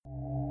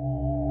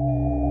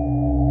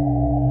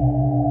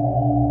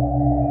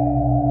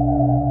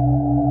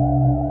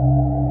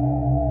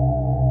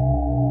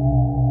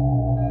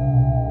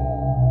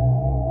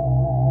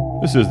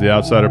This is the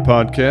Outsider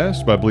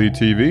Podcast by Bleed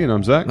TV, and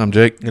I'm Zach. I'm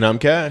Jake. And I'm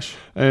Cash.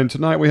 And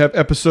tonight we have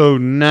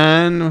episode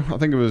 9. I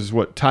think it was,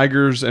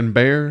 Tigers and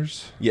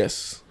Bears?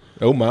 Yes.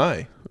 Oh, my.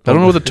 I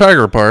don't know the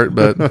tiger part,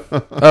 but...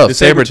 Oh,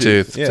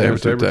 Sabretooth. Yeah,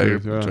 Sabretooth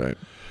tiger. Yeah. That's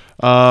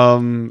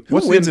right.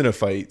 Who wins in a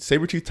fight?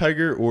 Sabretooth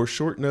tiger or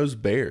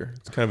short-nosed bear?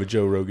 It's kind of a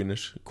Joe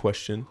Rogan-ish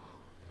question.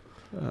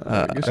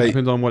 I guess it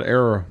depends on what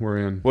era we're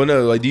in. Well,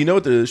 no, do you know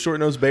what the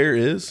short-nosed bear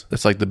is?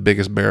 It's like the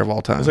biggest bear of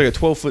all time. It's like a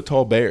 12-foot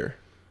tall bear.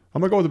 I'm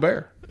going to go with the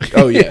bear.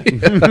 Oh, yeah.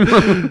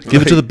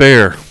 Give it to the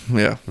bear.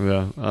 Yeah.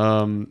 Yeah.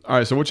 All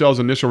right, so what's y'all's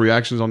initial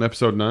reactions on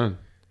episode 9?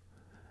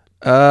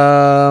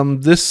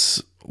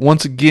 This,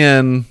 once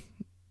again...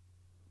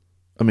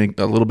 I mean,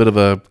 a little bit of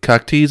a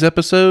cock tease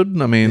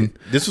episode. I mean,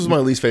 this was my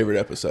least favorite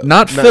episode.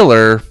 Not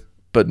filler,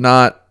 but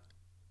not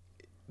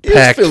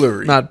packed.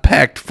 Fillery. Not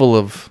packed full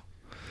of.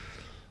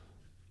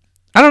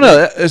 I don't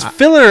know. As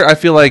filler, I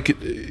feel like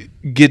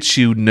gets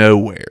you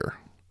nowhere.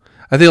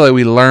 I feel like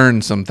we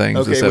learned some things.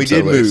 Okay, this we episode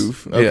did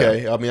move.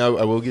 Okay, yeah. I mean, I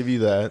will give you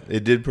that.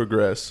 It did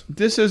progress.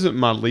 This isn't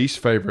my least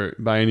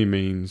favorite by any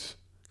means,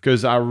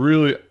 because I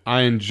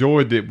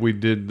enjoyed that we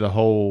did the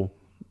whole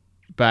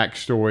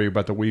backstory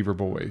about the Weaver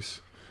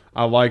boys.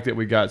 I like that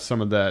we got some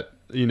of that,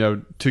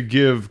 to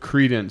give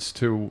credence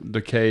to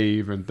the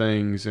cave and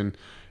things, and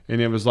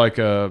it was like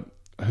a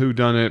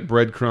whodunit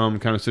breadcrumb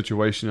kind of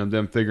situation of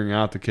them figuring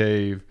out the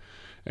cave,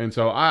 and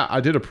so I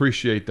did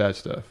appreciate that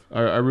stuff.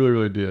 I really,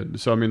 really did.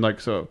 So I mean,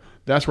 so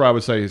that's where I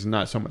would say is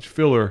not so much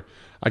filler.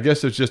 I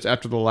guess it's just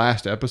after the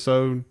last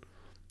episode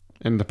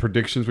and the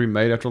predictions we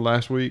made after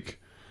last week,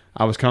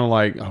 I was kind of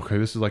like, okay,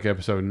 this is like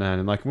episode 9.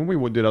 And like when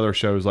we did other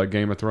shows like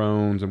Game of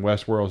Thrones and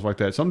Westworld, like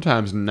that,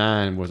 sometimes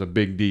 9 was a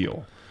big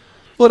deal.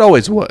 Well, it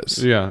always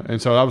was. Yeah.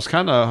 And so I was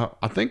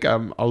I think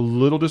I'm a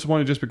little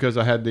disappointed just because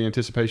I had the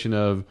anticipation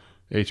of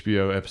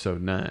HBO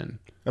episode 9.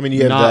 I mean,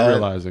 you have not that,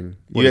 realizing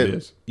what it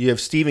is. You have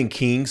Stephen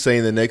King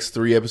saying the next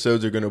 3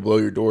 episodes are going to blow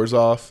your doors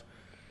off.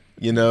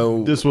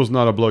 This was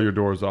not a blow your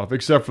doors off,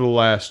 except for the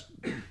last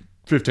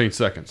 15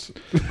 seconds.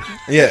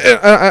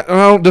 Yeah, I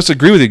don't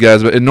disagree with you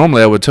guys, but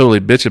normally I would totally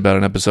bitch about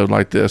an episode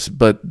like this,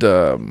 but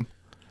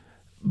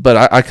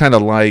I kind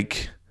of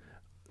like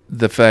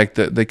the fact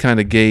that they kind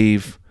of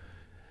gave.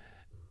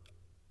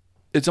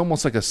 It's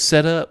almost like a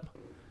setup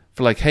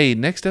for like, hey,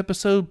 next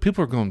episode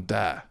people are going to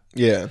die.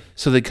 Yeah.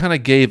 So they kind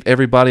of gave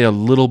everybody a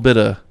little bit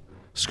of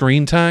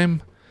screen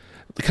time.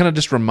 They kind of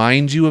just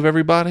remind you of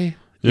everybody.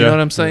 You know what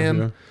I'm saying?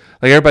 Yeah.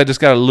 Like everybody just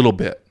got a little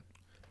bit.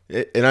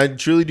 And I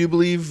truly do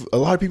believe a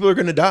lot of people are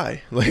going to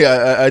die. Like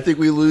I think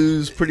we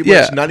lose pretty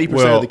much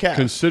 90% of the cast.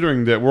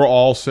 Considering that we're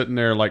all sitting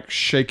there like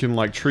shaking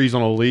like trees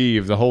on a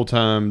leaf the whole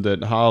time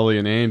that Holly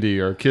and Andy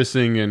are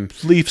kissing and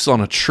Leaves on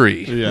a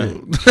tree. yeah.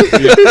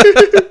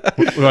 What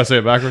did I say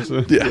it backwards?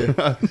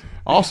 Yeah.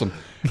 Awesome.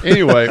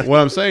 Anyway, what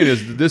I'm saying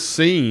is this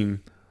scene.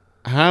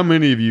 How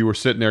many of you were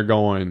sitting there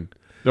going,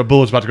 the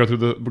bullet's about to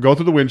go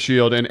through the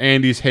windshield, and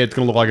Andy's head's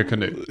gonna look like a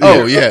canoe?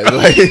 Oh yeah,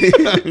 like,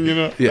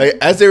 like,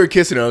 as they were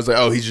kissing, I was like,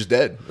 "Oh, he's just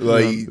dead."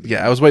 Like,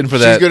 yeah, I was waiting for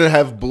that. She's gonna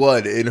have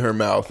blood in her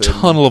mouth.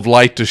 Tunnel of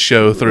light to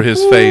show through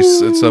his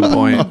face at some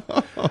point.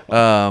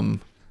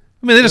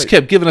 I mean, they just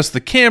kept giving us the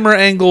camera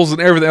angles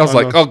and everything. I was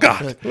like, "Oh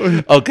God,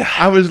 oh God!"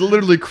 I was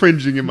literally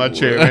cringing in my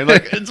chair, man.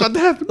 Like it's about to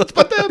happen. It's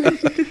about to happen.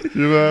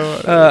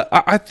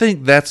 I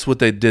think that's what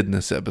they did in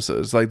this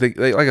episode. It's like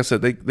they like I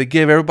said, they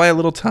gave everybody a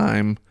little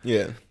time.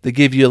 Yeah, they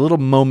gave you a little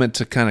moment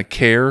to kind of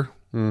care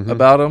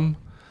about them.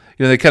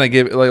 They kind of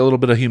gave like a little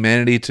bit of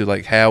humanity to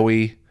like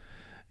Howie.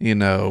 I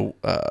mean,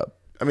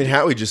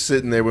 Howie just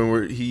sitting there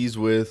when he's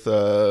with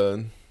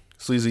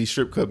sleazy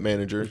strip club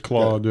manager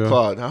Claude. Yeah.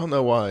 Claude. I don't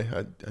know why.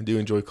 I do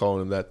enjoy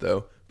calling him that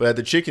though. But at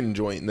the chicken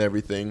joint and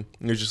everything,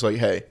 he was just like,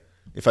 "Hey,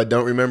 if I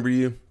don't remember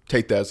you,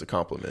 take that as a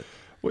compliment."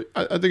 Well,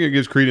 I think it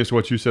gives credence to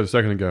what you said a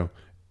second ago.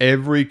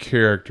 Every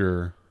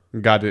character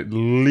got at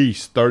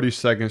least 30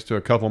 seconds to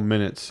a couple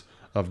minutes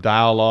of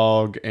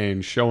dialogue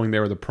and showing they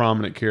were the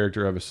prominent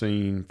character of a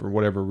scene for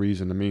whatever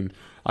reason. I mean,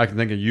 I can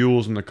think of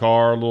Yules in the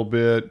car a little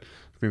bit.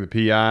 I think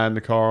the PI in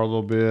the car a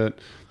little bit.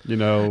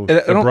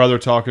 The brother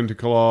talking to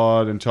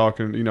Claude and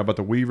talking, about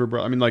the Weaver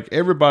brother. I mean, like,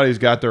 everybody's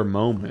got their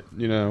moment,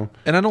 And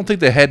I don't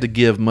think they had to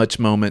give much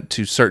moment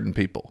to certain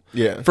people.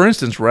 Yeah. For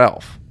instance,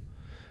 Ralph.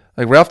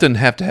 Like, Ralph didn't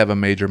have to have a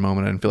major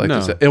moment, I didn't feel like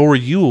this. Or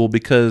Yule,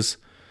 because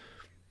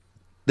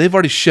they've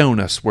already shown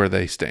us where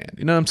they stand.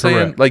 You know what I'm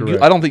saying?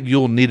 Correct. I don't think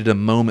Yule needed a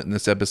moment in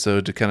this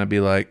episode to kind of be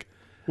like,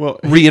 well,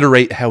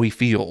 reiterate how he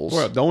feels.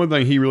 Well, the only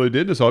thing he really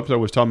did this whole episode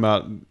was talking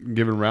about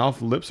giving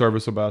Ralph lip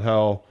service about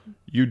how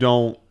you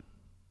don't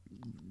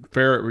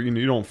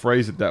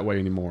phrase it that way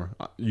anymore.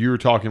 You're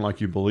talking like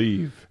you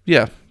believe.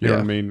 Yeah. You know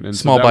what I mean? And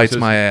Small bites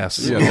my ass.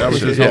 Yeah, that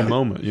was his whole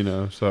moment,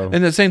 So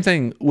And the same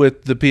thing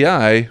with the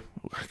PI.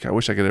 I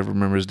wish I could ever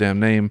remember his damn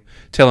name.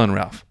 Telling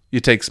Ralph, you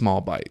take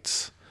small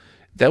bites.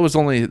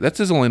 That's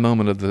his only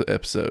moment of the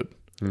episode.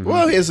 Mm-hmm.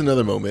 Well, he has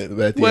another moment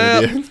at the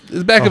end.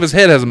 The back of his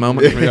head has a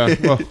moment. Yeah.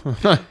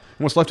 Well,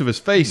 what's left of his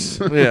face?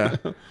 Yeah.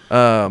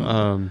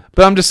 But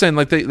I'm just saying,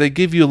 like they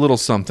give you a little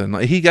something.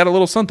 Like he got a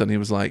little something. He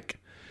was like,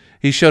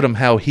 he showed him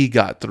how he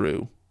got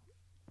through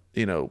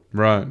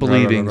Right,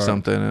 believing right.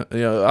 something.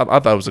 I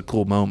thought it was a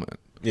cool moment.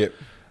 Yep.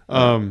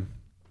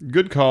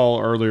 Good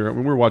call earlier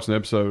when we were watching the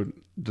episode.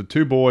 The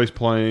two boys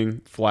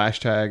playing flash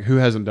tag. Who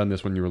hasn't done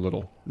this when you were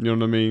little? You know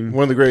what I mean?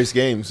 One of the greatest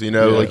games,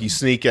 like you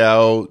sneak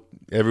out,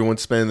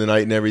 everyone's spending the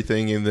night and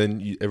everything, and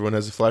then everyone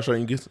has a flashlight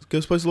and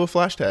goes plays a little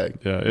flash tag.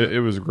 Yeah, it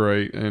was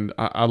great, and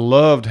I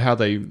loved how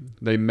they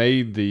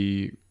made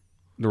the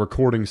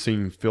recording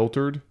scene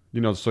filtered.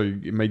 So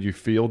it made you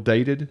feel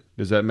dated.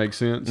 Does that make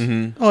sense?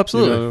 Mm-hmm. Oh,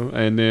 absolutely.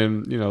 And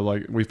then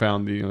like we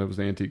found it was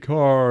the antique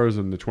cars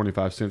and the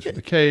 25 cents for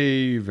the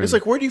cave. And it's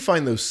like, where do you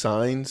find those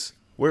signs?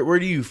 Where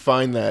do you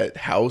find that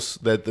house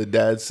that the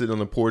dad's sitting on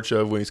the porch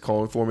of when he's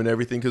calling for him and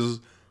everything? Because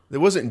it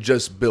wasn't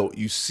just built.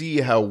 You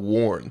see how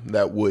worn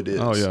that wood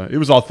is. Oh yeah, it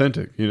was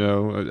authentic.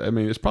 I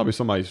mean, it's probably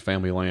somebody's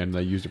family land. And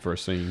they used it for a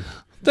scene.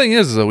 Thing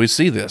is, though, we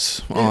see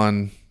this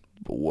on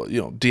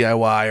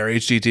DIY or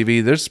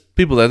HGTV. There's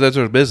people that's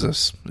their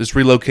business. It's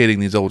relocating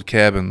these old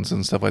cabins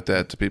and stuff like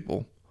that to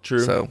people.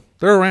 True. So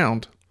they're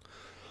around.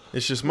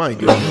 It's just, my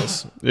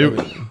goodness. It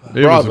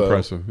was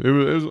impressive. It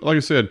was like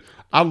I said.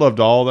 I loved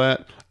all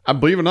that. I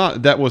believe it or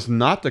not, that was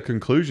not the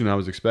conclusion I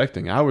was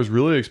expecting. I was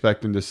really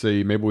expecting to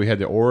see maybe we had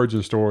the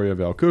origin story of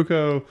El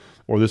Cuco,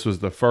 or this was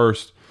the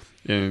first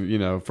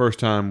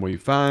time we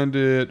find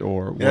it,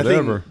 or whatever.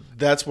 I think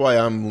that's why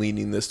I'm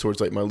leaning this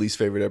towards like my least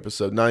favorite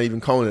episode. Not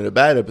even calling it a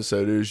bad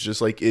episode. It was just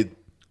like it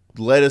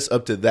led us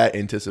up to that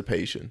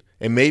anticipation,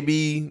 and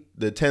maybe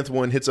the 10th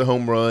one hits a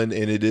home run,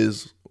 and it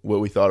is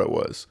what we thought it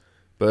was.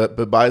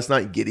 But by us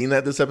not getting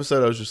that this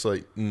episode, I was just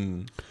like,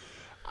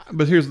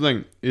 But here's the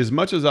thing. As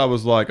much as I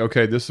was like,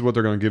 okay, this is what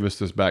they're going to give us,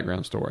 this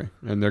background story,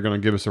 and they're going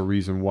to give us a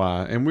reason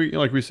why. And we,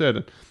 like we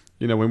said,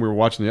 when we were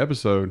watching the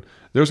episode,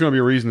 there's going to be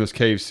a reason this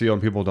cave's sealed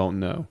and people don't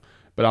know.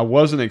 But I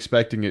wasn't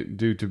expecting it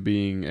due to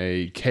being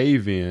a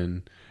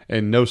cave-in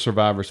and no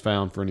survivors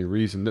found for any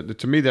reason.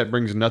 To me, that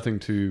brings nothing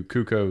to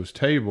Kuko's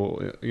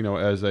table,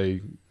 as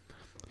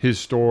his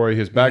story,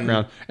 his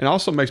background. And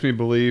also makes me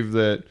believe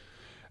that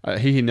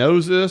he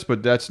knows this,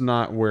 but that's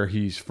not where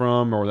he's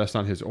from, or that's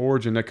not his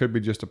origin. That could be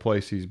just a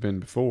place he's been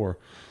before.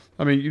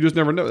 I mean, you just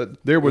never know.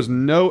 There was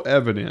no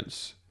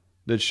evidence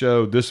that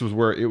showed this was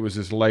where it was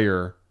this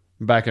lair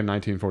back in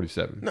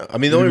 1947. No, I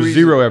mean, the only reason,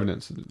 zero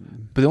evidence.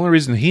 But the only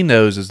reason he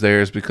knows it's there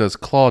is because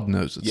Claude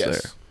knows it's there.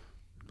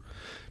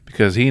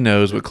 Because he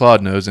knows what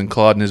Claude knows, and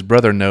Claude and his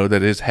brother know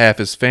that half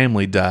his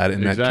family died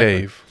in that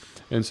cave.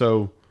 And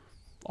so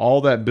all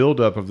that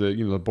buildup of the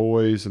the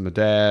boys and the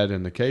dad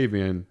and the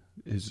cave-in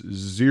is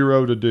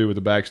zero to do with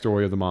the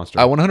backstory of the monster.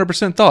 I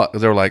 100% thought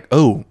they were like,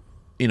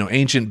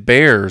 ancient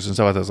bears and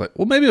stuff like that. I was like,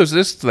 well, maybe it was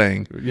this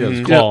thing. Yeah,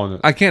 it's clawing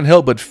it. I can't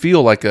help but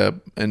feel like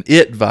an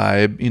It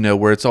vibe,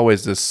 where it's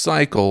always this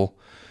cycle,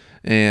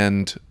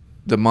 and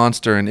the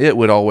monster and it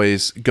would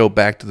always go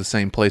back to the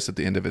same place at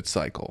the end of its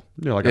cycle.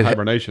 Yeah, like a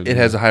hibernation. It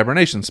has a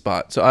hibernation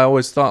spot. So I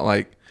always thought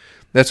like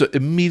that's what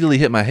immediately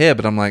hit my head.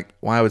 But I'm like,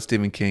 why would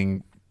Stephen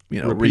King,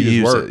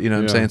 reuse it? You know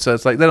what I'm saying? So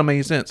it's like that don't make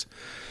any sense.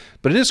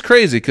 But it is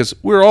crazy because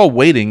we're all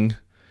waiting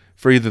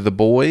for either the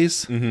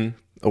boys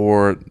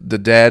or the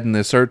dad and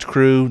the search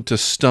crew to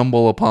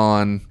stumble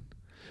upon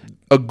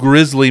a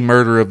grisly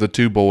murder of the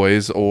two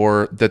boys,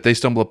 or that they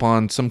stumble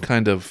upon some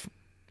kind of,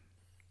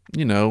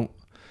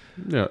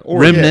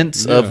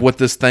 remnants of what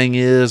this thing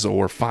is,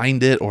 or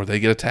find it, or they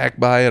get attacked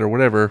by it, or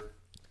whatever.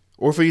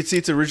 Or if we could see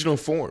its original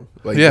form.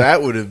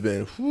 That would have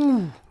been...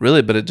 Whew.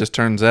 Really, but it just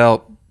turns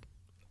out,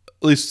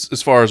 at least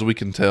as far as we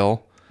can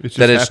tell, it's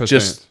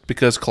just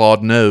because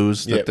Claude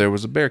knows that there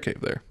was a bear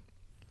cave there.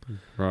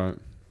 Right.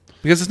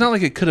 Because it's not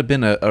like it could have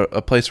been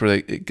a place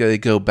where they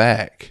go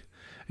back.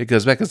 It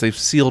goes back because they've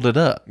sealed it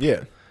up.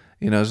 Yeah.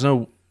 There's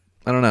no...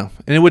 I don't know.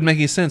 And it wouldn't make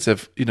any sense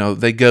if,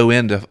 they go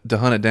in to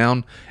hunt it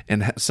down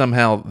and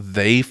somehow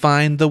they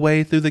find the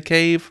way through the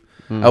cave.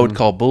 I would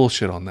call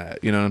bullshit on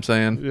that. You know what I'm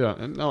saying? Yeah.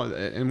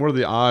 And what are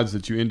the odds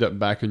that you end up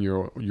back in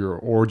your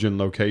origin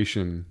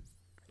location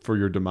for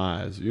your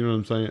demise? You know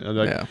what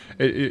I'm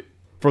saying?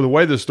 For the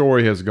way the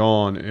story has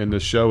gone and the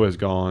show has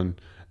gone,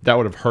 that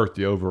would have hurt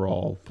the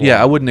overall plot.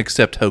 Yeah, I wouldn't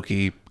accept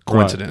hokey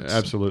coincidence.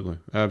 Right.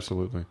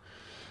 Absolutely.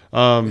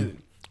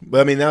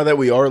 But I mean, now that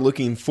we are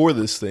looking for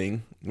this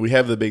thing, we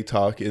have the big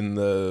talk in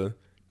the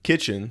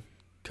kitchen,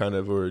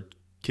 or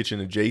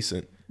kitchen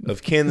adjacent,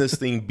 of can this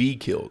thing be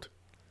killed?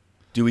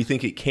 Do we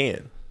think it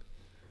can?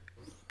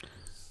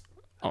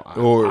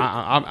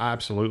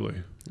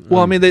 Absolutely.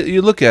 Well, I mean,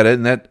 you look at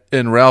it,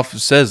 and Ralph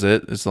says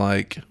it. It's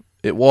like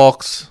it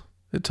walks,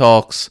 it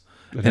talks,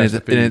 and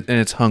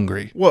it's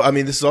hungry. Well, I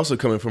mean, this is also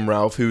coming from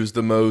Ralph, who's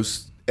the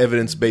most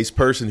evidence-based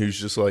person, who's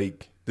just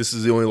like, this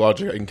is the only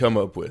logic I can come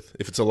up with.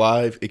 If it's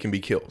alive, it can be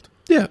killed.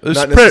 Yeah, it's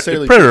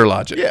predator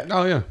logic. Yeah.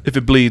 Oh, yeah. If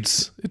it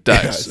bleeds, it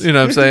dies. You know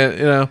what I'm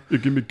saying?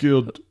 It can be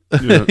killed.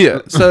 Yeah.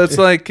 So it's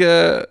like,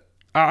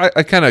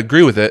 I kind of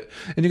agree with it.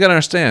 And you got to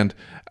understand,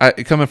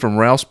 coming from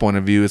Ralph's point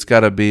of view, he's got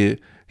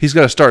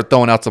to start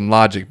throwing out some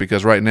logic,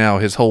 because right now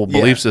his whole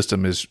belief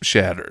system is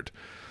shattered.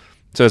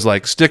 So it's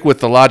like, stick with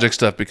the logic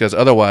stuff, because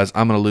otherwise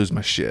I'm going to lose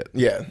my shit.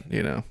 Yeah.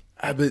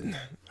 But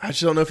I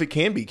just don't know if it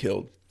can be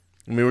killed.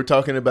 I mean, we're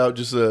talking about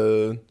just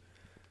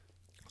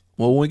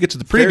Well, when we get to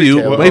the Fairy preview,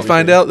 tale, we may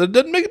find out that it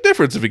doesn't make a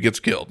difference if he gets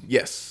killed.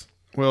 Yes.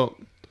 Well,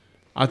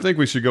 I think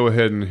we should go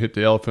ahead and hit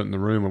the elephant in the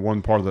room. And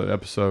one part of the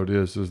episode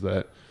is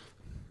that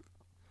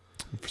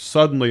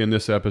suddenly in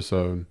this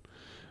episode,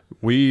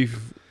 we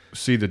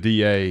see the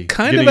DA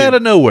kind of out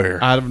of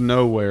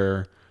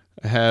nowhere.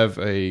 Have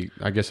a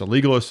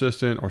legal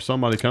assistant or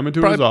somebody come into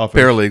Probably his office,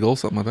 paralegal,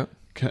 something like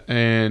that,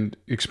 and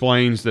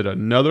explains that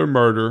another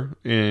murder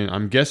in,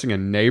 I'm guessing, a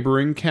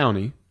neighboring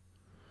county,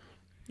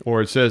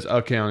 or it says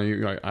a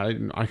county. I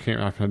didn't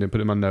put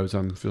it in my notes.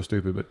 I feel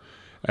stupid, but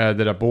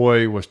that a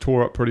boy was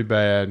tore up pretty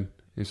bad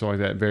and stuff like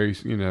that. Very,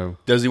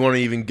 Does he want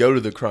to even go to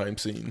the crime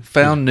scene?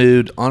 Found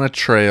nude on a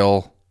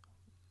trail,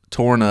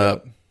 torn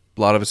up,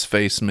 a lot of his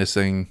face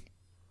missing.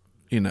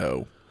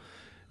 Do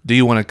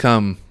you want to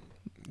come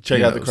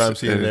check out the crime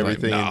scene and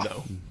everything? Like,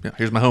 no. Yeah,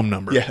 here's my home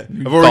number. Yeah,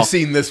 I've already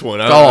seen this one.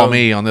 Call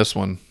me on this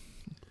one.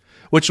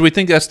 Which we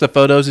think that's the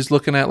photos he's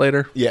looking at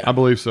later? Yeah. I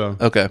believe so.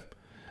 Okay.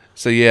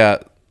 So, yeah,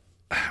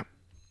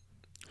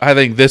 I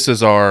think this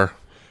is our...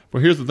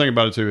 Well, here's the thing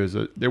about it, too, is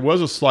that there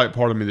was a slight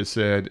part of me that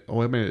said, oh,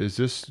 wait a minute, is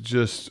this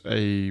just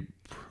a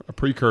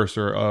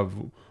precursor of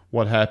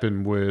what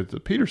happened with the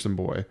Peterson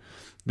boy?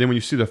 Then when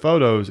you see the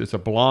photos, it's a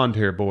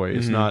blonde-haired boy.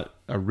 It's not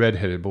a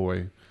red-headed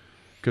boy.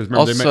 Because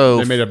remember,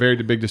 they made a very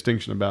big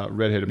distinction about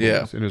red-headed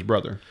boys and his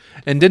brother.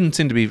 And didn't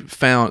seem to be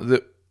found...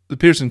 The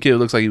Peterson kid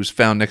looks like he was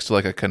found next to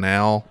like a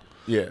canal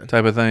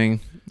type of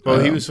thing. Well,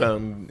 he was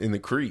found in the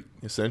creek,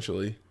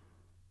 essentially.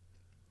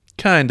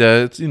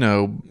 Kinda,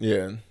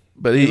 Yeah.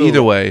 But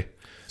either way.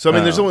 So, I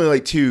mean, there's only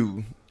like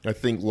two, I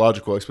think,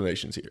 logical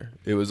explanations here.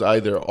 It was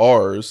either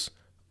ours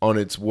on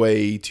its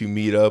way to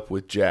meet up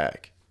with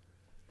Jack,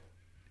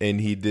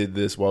 and he did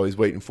this while he's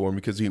waiting for him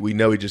because we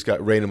know he just got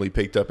randomly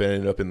picked up and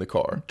ended up in the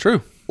car.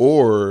 True.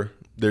 Or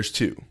there's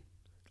two.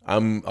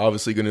 I'm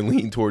obviously going to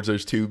lean towards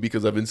there's two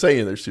because I've been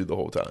saying there's two the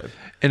whole time.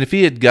 And if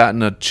he had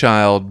gotten a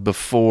child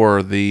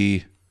before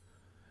he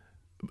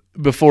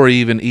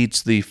even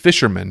eats the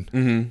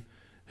fisherman,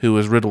 who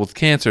was riddled with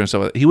cancer and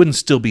stuff like that, he wouldn't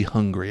still be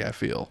hungry, I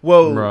feel.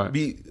 Well,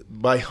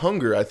 by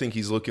hunger, I think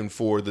he's looking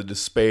for the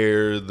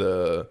despair,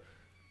 the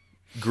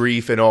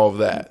grief, and all of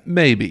that.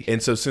 Maybe.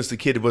 And so since the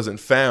kid wasn't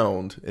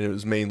found, and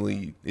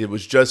it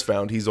was just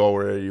found, he's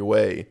already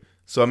away.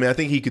 So, I mean, I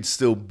think he could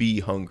still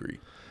be hungry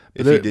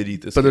if he did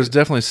eat this. But there's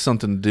definitely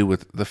something to do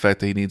with the fact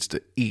that he needs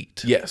to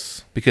eat.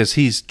 Yes. Because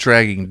he's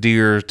dragging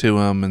deer to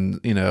him and,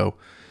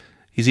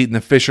 he's eating the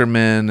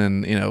fishermen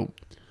and,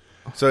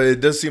 So it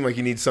does seem like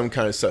he needs some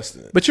kind of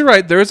sustenance. But you're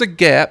right. There is a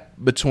gap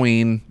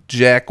between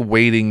Jack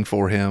waiting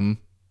for him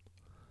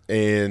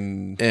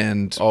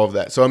and all of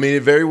that. So, I mean,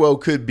 it very well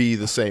could be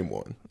the same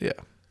one. Yeah.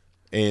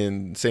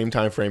 And same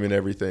time frame and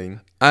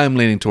everything. I'm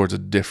leaning towards a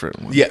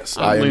different one. Yes,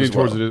 I'm leaning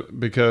towards it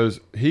because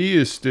he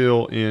is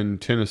still in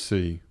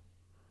Tennessee.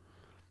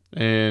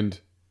 And,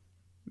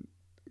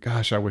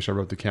 gosh, I wish I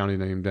wrote the county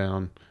name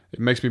down. It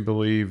makes me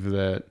believe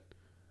that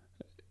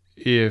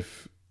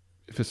if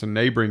it's a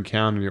neighboring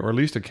county, or at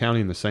least a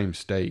county in the same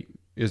state,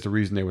 is the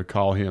reason they would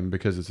call him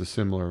because it's a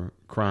similar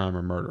crime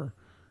or murder.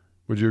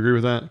 Would you agree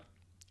with that?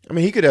 I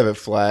mean, he could have it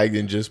flagged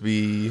and just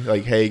be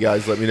like, hey,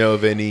 guys, let me know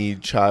of any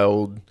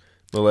child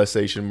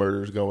molestation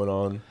murders going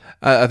on.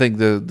 I think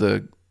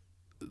the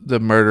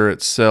murder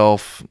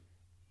itself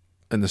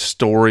and the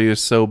story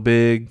is so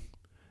big.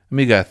 I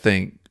mean, you got to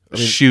think.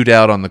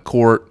 Shootout on the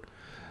court,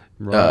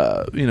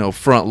 right.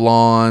 Front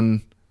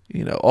lawn,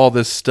 all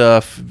this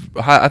stuff.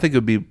 I think it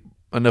would be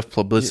enough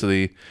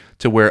publicity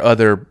to where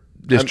other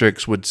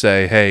districts would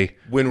say, hey,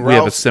 we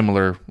have a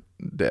similar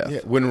death. Yeah,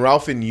 when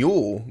Ralph and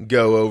Yule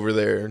go over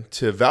there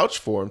to vouch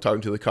for him,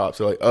 talking to the cops,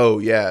 they're like, oh,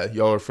 yeah,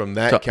 y'all are from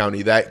that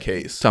county, that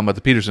case. Talking about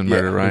the Peterson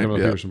murder, right?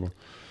 Peterson.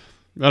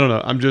 I don't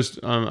know.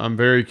 I'm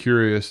very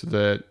curious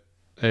that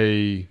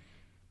a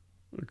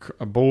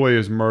boy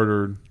is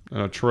murdered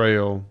on a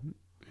trail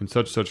in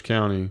such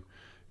county.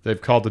 They've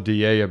called the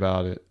DA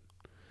about it,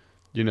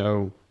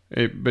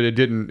 but it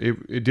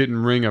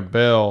didn't ring a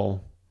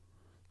bell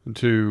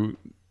to,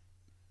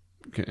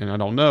 and I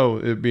don't know,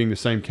 it being the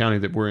same county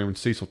that we're in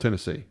Cecil,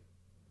 Tennessee.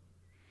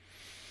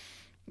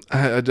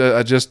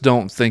 I just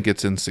don't think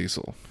it's in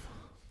Cecil.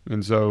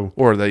 And so,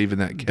 or even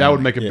that county. That would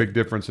make a big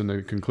difference in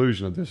the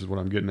conclusion of this. Is what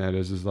I'm getting at.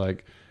 Is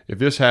like if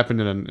this happened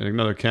in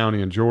another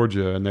county in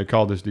Georgia and they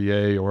called this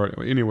DA or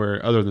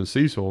anywhere other than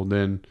Cecil,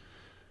 then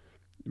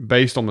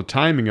based on the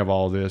timing of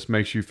all this,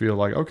 makes you feel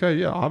like, okay,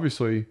 yeah,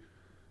 obviously,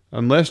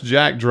 unless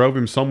Jack drove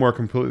him somewhere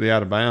completely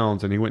out of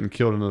bounds and he went and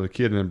killed another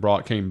kid and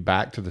then came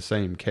back to the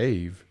same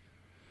cave,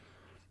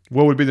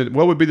 what would be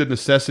the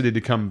necessity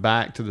to come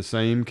back to the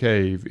same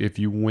cave if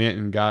you went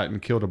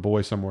and killed a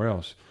boy somewhere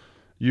else?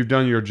 You've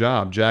done your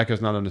job. Jack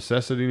is not a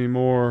necessity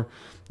anymore.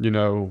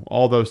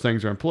 All those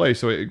things are in place.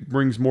 So it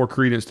brings more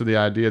credence to the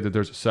idea that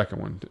there's a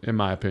second one, in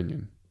my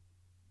opinion.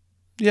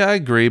 Yeah, I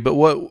agree. But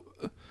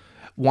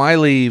why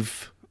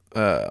leave,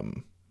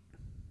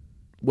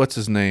 what's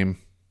his name?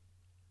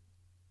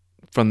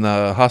 From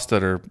the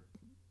Hostetter,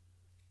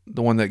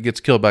 the one that gets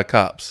killed by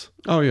cops.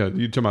 Oh, yeah.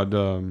 You talking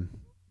about...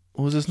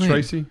 what was his name?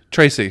 Tracy?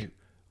 Tracy.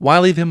 Why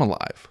leave him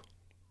alive?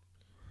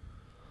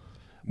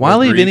 Why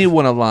leave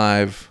anyone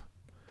alive?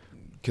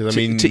 Because I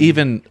mean, to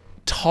even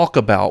talk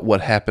about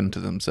what happened to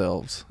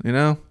themselves, you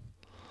know,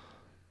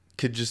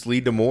 could just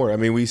lead to more. I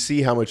mean, we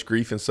see how much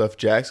grief and stuff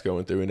Jack's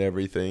going through and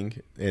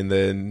everything, and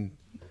then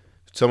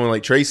someone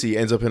like Tracy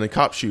ends up in a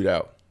cop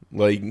shootout.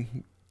 Like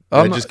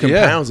that just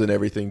compounds and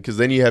everything. Because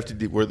then you have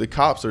to where the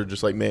cops are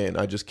just like, man,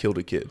 I just killed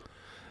a kid.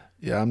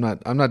 Yeah, I'm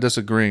not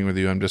disagreeing with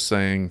you. I'm just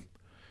saying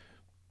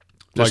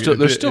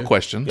there's still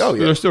questions. Oh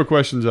yeah, there's still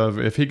questions of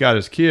if he got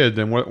his kid,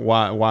 then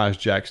why is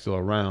Jack still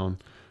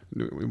around?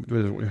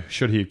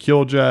 Should he have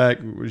killed Jack?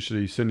 Should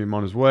he send him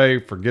on his way?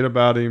 Forget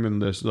about him and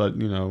this, I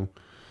mean,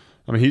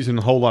 he's in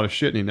a whole lot of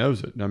shit and he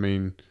knows it. I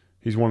mean,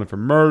 he's wanted for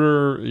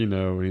murder,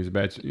 he's a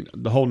bad,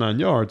 the whole 9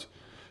 yards.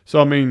 So,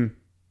 I mean,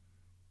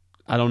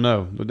 I don't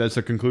know. That's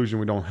a conclusion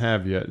we don't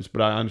have yet.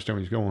 But I understand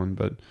where he's going.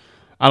 But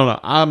I don't know.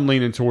 I'm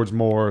leaning towards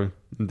more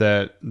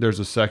that there's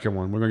a second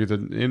one. We're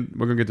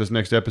gonna get this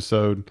next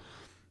episode,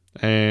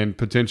 and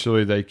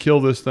potentially they kill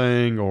this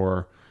thing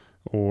or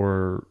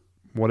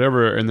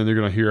whatever, and then they're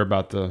going to hear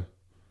about the,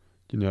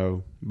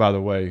 by the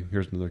way,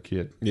 here's another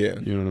kid. Yeah.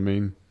 You know what I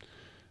mean?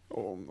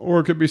 Or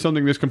it could be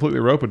something that's completely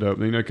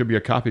rope-a-dope. It could be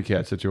a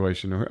copycat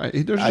situation. Or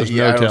there's just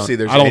no I don't see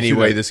there's any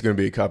way this is going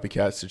to be a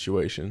copycat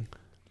situation.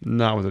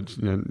 Not with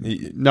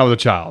a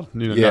child.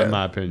 Not in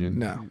my opinion.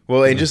 No.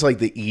 Well, and just like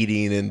the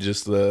eating and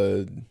just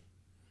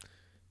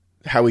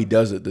how he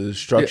does it, the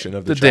destruction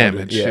of the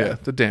damage. Yeah,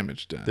 the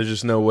damage done. There's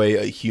just no way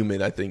a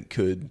human, I think,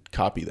 could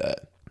copy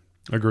that.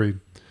 Agreed.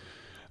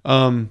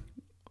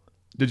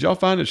 Did y'all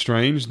find it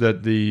strange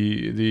that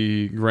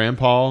the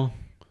grandpa?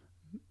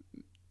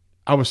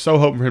 I was so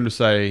hoping for him to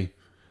say,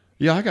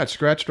 "Yeah, I got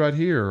scratched right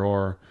here,"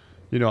 or,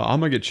 I'm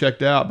gonna get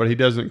checked out, but he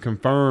doesn't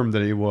confirm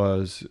that he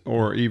was,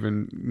 or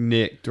even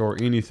nicked, or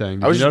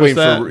anything. I was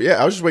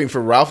just waiting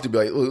for Ralph to be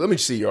like, "Look, let me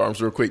see your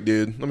arms real quick,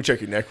 dude. Let me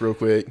check your neck real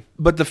quick."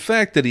 But the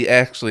fact that he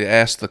actually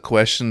asked the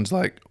questions,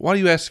 like, "Why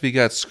do you ask if he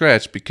got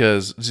scratched?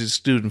 Because is this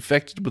dude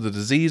infected with a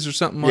disease or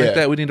something like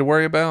that we need to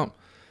worry about?"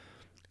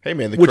 Hey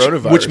man,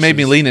 coronavirus, which made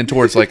me lean in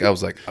towards I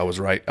was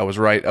right,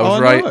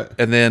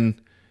 and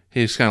then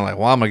he's kind of like,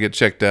 "Well, I'm gonna get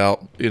checked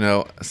out,"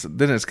 So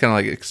then it's kind of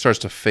like it starts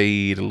to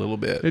fade a little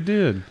bit. It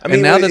did. I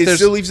mean, now that it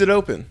still leaves it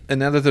open, and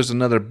now that there's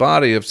another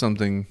body of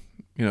something,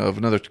 of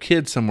another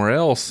kid somewhere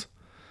else,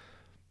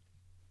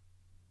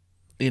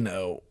 did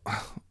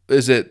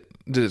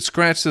it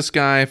scratch this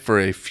guy for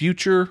a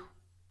future,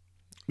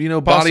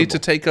 body to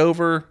take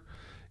over,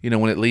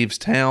 when it leaves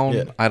town?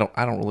 Yeah. I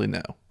don't really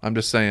know. I'm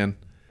just saying.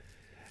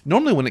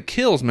 Normally when it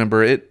kills,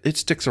 remember, it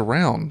sticks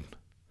around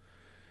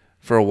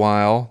for a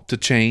while to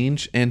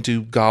change and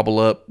to gobble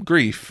up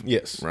grief.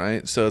 Yes.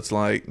 Right? So it's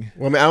like...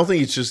 Well, I mean, I don't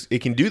think it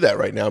can do that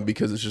right now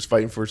because it's just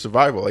fighting for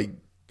survival. Like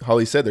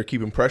Holly said, they're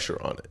keeping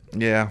pressure on it.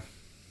 Yeah.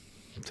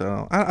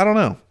 So, I don't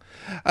know.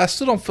 I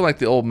still don't feel like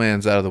the old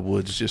man's out of the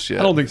woods just yet.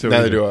 I don't think so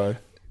Neither either. do I.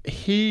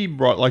 He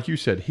brought, like you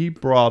said,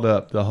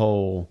 up the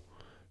whole,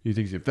 you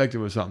think he's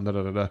infected with something,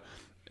 da-da-da-da.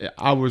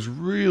 I was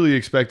really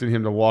expecting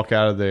him to walk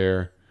out of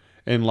there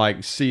and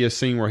see a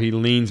scene where he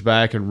leans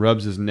back and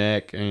rubs his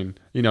neck, and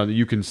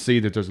you can see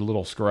that there's a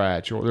little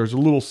scratch or there's a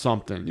little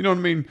something. You know what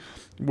I mean?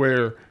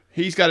 Where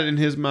he's got it in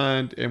his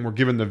mind, and we're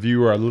giving the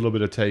viewer a little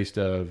bit of taste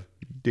of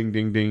ding,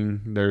 ding,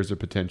 ding. There's a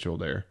potential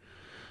there.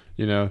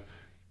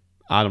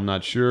 I'm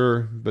not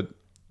sure, but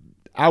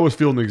I was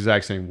feeling the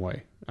exact same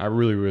way. I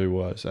really, really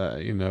was.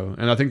 And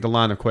I think the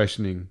line of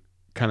questioning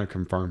kind of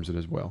confirms it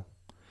as well.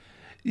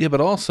 Yeah,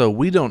 but also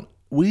we don't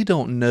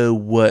know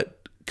what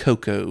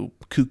Cuckoo,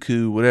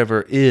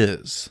 whatever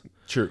is.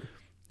 True.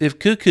 If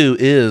Cuckoo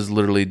is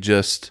literally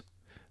just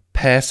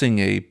passing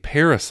a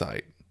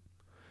parasite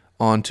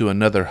onto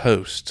another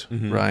host,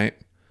 right?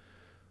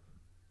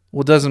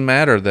 Well, it doesn't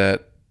matter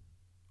that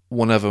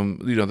one of them,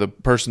 the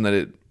person that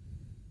it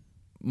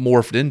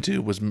morphed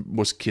into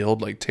was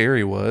killed like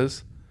Terry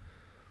was.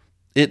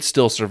 It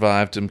still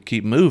survived to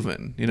keep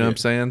moving. You know what I'm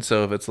saying?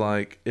 So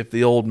if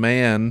the old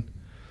man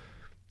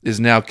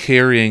is now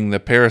carrying the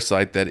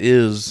parasite that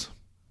is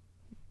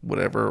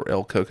whatever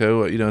El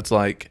Coco, it's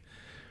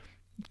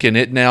can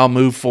it now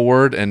move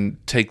forward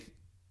and take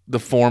the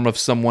form of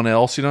someone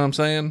else? You know what I'm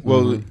saying?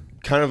 Well,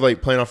 kind of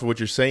like playing off of what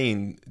you're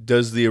saying,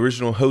 does the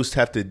original host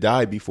have to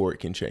die before it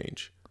can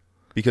change?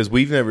 Because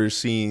we've never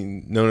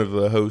seen none of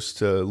the hosts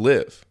to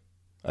live,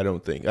 I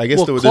don't think. I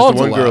guess there's the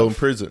one girl in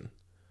prison.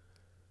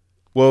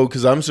 Well,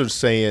 because I'm sort of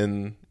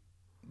saying,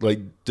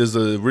 does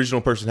the original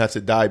person have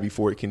to die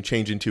before it can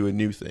change into a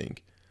new thing?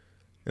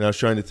 And I was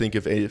trying to think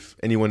if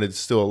anyone is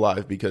still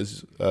alive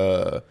because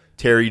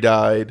Terry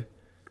died.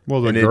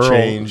 Well, the girl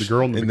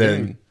in the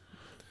beginning,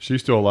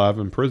 she's still alive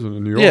in prison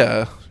in New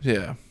York.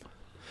 Yeah.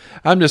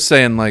 I'm just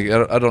saying,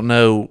 I don't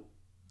know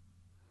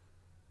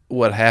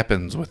what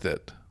happens with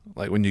it,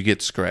 when you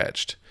get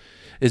scratched.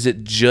 Is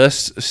it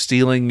just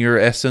stealing your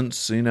essence,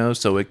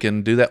 so it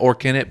can do that? Or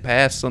can it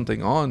pass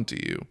something on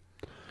to you?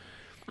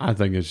 I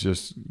think it's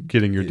just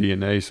getting your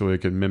DNA so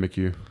it can mimic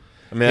you.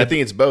 I mean, I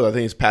think it's both. I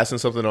think it's passing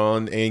something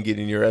on and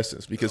getting your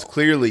essence because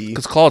clearly...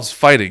 Because Claude's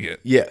fighting it.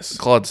 Yes.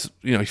 Claude's,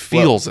 he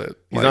feels it.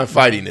 He's not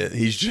fighting it.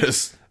 He's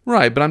just...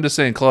 Right, but I'm just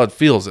saying Claude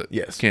feels it.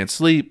 Yes. Can't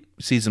sleep,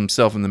 sees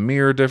himself in the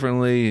mirror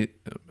differently.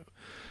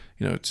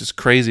 It's just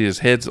crazy. His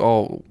head's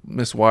all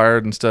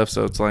miswired and stuff.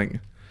 So it's like, I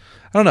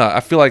don't know. I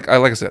feel like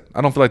I said,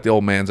 I don't feel like the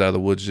old man's out of the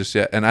woods just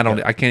yet. And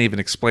I can't even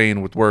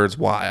explain with words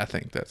why I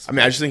think that's. I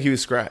just think he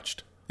was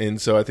scratched.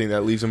 And so I think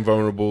that leaves him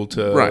vulnerable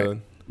to. Right.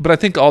 But I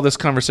think all this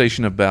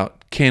conversation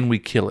about can we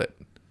kill it?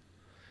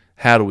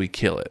 How do we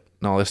kill it?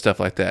 And all this stuff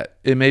like that.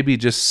 It may be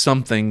just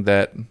something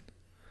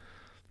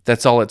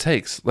that's all it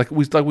takes. Like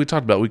we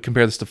talked about, we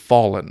compare this to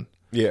Fallen.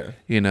 Yeah.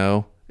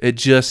 It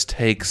just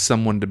takes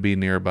someone to be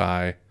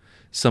nearby,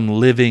 some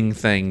living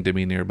thing to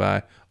be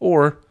nearby,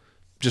 or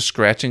just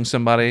scratching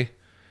somebody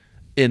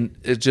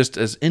just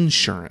as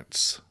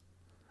insurance.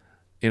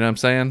 You know what I'm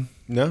saying?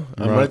 No,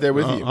 I'm right there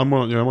with you. I'm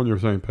on your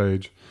same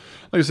page.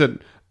 Like I said,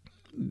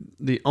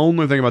 the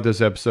only thing about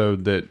this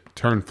episode that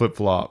turned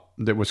flip-flop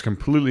that was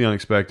completely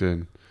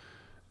unexpected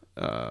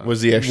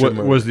was the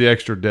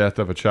extra death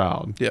of a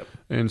child. Yep.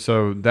 And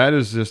so that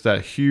is just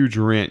that huge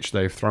wrench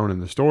they've thrown in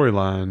the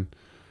storyline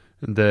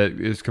that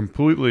is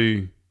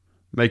completely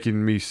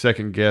making me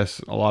second guess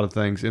a lot of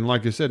things. And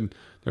like I said,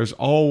 there's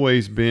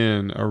always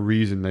been a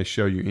reason they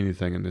show you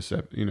anything in this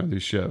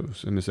these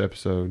shows, in this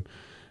episode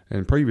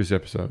and previous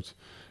episodes.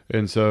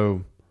 And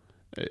so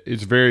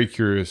it's very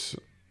curious.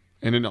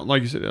 And it,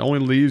 like you said, it only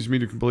leaves me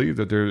to believe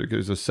that there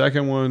is a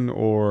second one,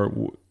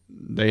 or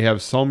they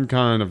have some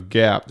kind of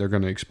gap they're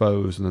going to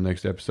expose in the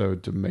next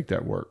episode to make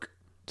that work.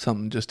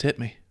 Something just hit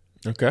me.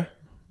 Okay.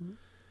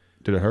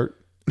 Did it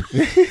hurt?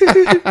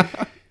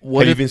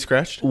 Have you been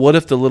scratched? What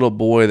if the little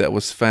boy that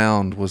was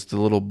found was the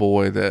little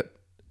boy that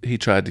he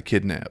tried to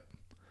kidnap,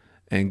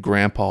 and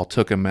Grandpa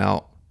took him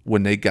out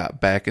when they got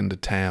back into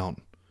town?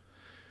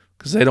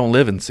 Because they don't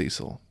live in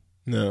Cecil.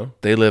 No.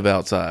 They live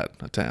outside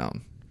of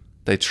town.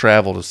 They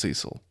travel to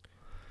Cecil.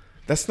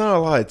 That's not a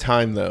lot of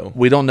time, though.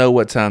 We don't know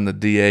what time the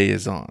DA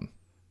is on.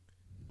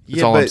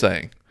 That's all I'm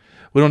saying.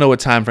 We don't know what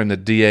time frame the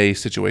DA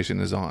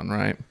situation is on,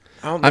 right?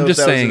 I'm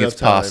just saying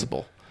it's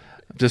possible.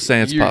 I'm just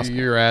saying it's possible.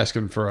 You're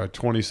asking for a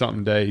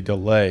 20-something day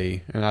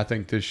delay, and I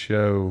think this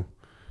show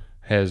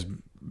has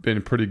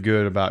been pretty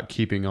good about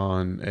keeping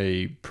on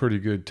a pretty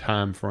good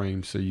time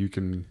frame so you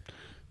can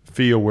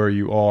feel where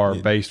you are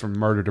based from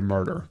murder to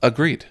murder.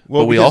 Agreed.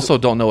 Well, but we also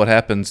don't know what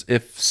happens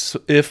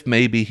if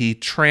maybe he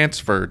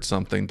transferred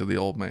something to the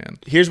old man.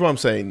 Here's what I'm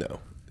saying, though,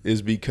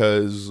 is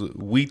because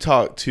we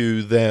talked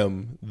to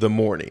them the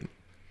morning,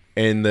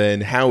 and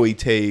then Howie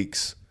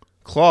takes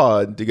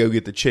Claude to go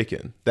get the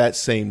chicken that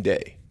same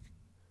day.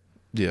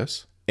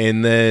 Yes.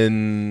 And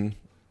then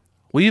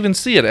we even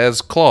see it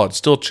as Claude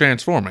still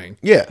transforming.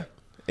 Yeah.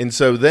 And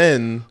so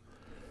then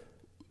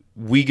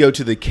we go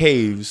to the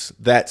caves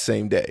that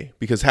same day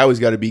because Howie's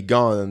got to be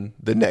gone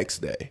the next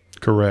day.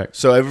 Correct.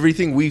 So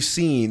everything we've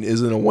seen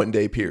is in a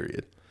one-day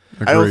period.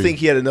 Agreed. I don't think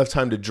he had enough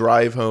time to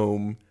drive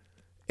home,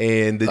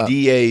 and the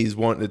DA's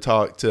wanting to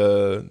talk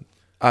to...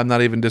 I'm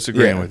not even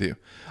disagreeing with you.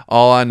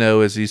 All I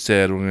know is he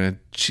said, we're going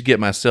to get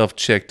myself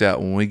checked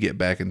out when we get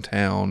back in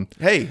town.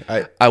 Hey,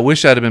 I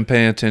wish I'd have been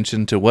paying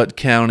attention to what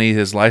county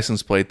his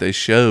license plate they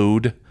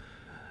showed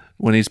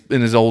when he's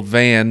in his old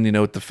van,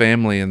 with the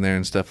family in there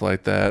and stuff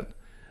like that.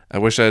 I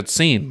wish I had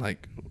seen,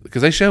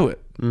 because they show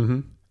it.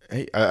 Mm-hmm.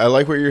 Hey, I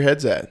like where your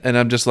head's at. And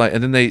I'm just like,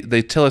 and then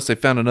they tell us they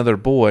found another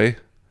boy,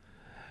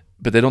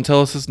 but they don't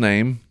tell us his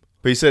name.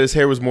 But he said his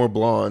hair was more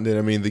blonde,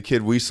 and the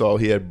kid we saw,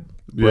 he had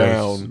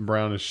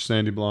brownish,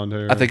 sandy blonde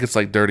hair. I think it's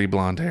like dirty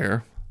blonde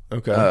hair.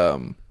 Okay.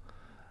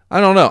 I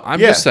don't know. I'm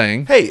just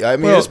saying. Hey,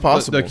 it's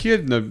possible. The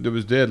kid that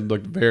was dead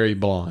looked very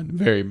blonde,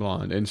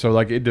 and so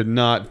it did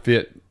not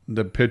fit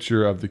the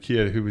picture of the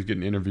kid who was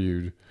getting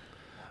interviewed.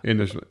 In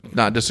this,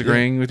 not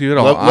disagreeing with you at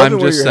all. I'm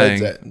just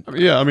saying.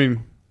 I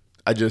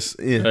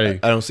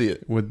don't see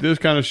it with this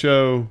kind of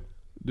show.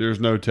 There's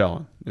no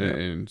telling,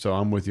 and so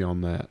I'm with you on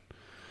that.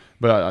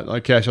 But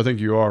Cash, I think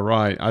you are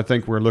right. I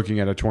think we're looking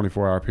at a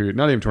 24-hour period,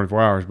 not even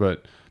 24 hours,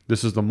 but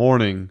this is the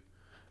morning,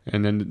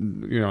 and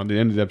then the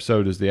end of the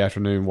episode is the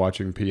afternoon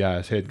watching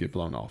P.I.'s head get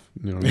blown off.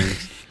 You know what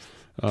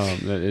I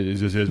mean? It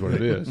just is what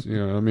it is. You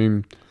know what I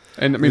mean?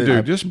 And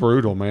dude, just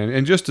brutal, man,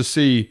 and just to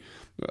see.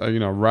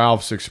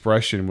 Ralph's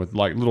expression with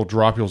little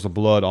dropules of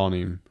blood on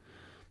him,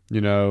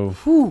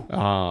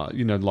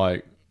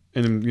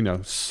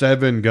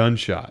 7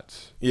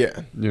 gunshots.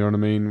 Yeah. You know what I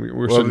mean?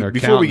 We're sitting there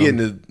before we get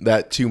into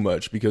that too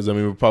much, because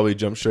we'll probably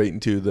jump straight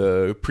into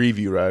the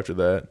preview right after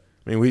that.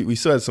 We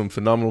still had some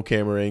phenomenal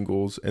camera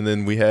angles, and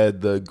then we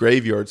had the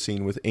graveyard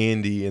scene with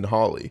Andy and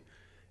Holly,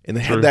 and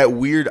they had that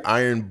weird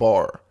iron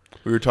bar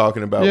we were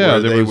talking about where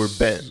they were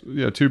bent.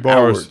 Yeah, 2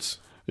 bars. Outwards.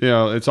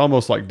 It's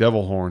almost like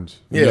devil horns.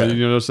 You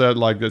notice that?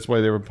 That's the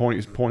way they were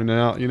pointing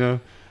out,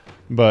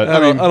 But I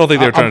don't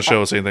think they were trying to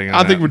show us anything.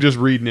 I think we're just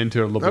reading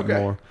into it a little bit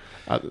more.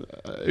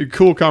 A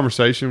cool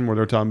conversation where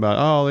they're talking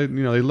about, they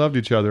loved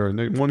each other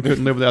and one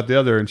couldn't live without the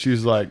other. And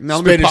she's like, no,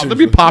 let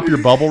me pop your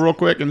bubble real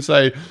quick and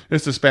say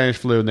it's the Spanish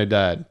flu and they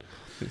died.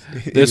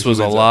 This was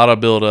a lot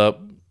of build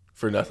up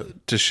for nothing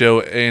to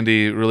show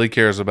Andy really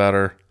cares about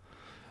her.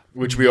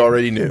 which we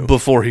already knew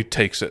before he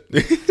takes it.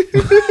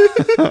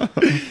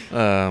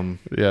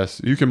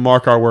 Yes, you can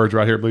mark our words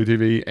right here at Blue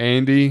TV.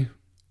 Andy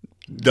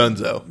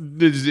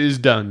Dunzo is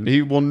done.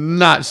 He will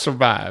not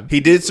survive. He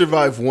did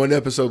survive one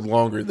episode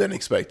longer than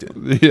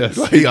expected. Yes,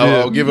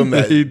 I'll give him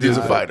that. He's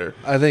a fighter.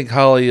 I think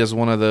Holly is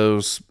one of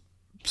those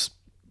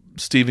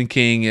Stephen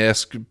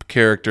King-esque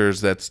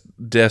characters that's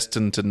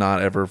destined to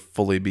not ever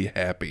fully be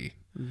happy.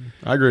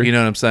 I agree. You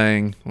know what I'm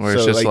saying? Where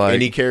it's just like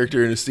any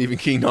character in a Stephen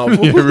King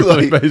novel. Yeah,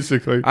 really,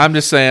 basically. I'm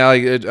just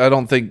saying, I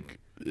don't think,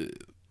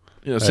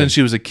 since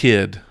she was a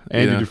kid.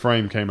 Andy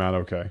Dufresne came out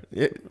okay.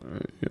 Yeah.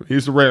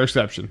 He's a rare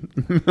exception.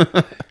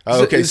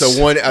 Okay,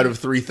 so 1 out of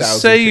 3,000.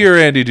 Say you're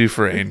Andy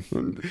Dufresne.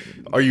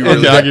 Are you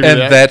really? I'll give you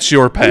that. That's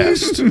your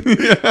past.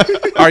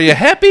 Are you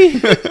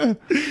happy?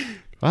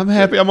 I'm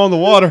happy I'm on the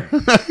water.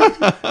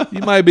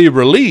 You might be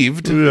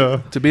relieved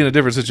Yeah. to be in a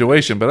different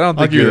situation, but I don't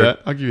I'll think give you you're.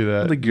 that. I'll give you that. I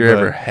don't think you're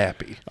ever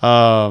happy.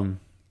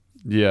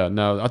 Yeah,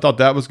 no, I thought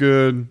that was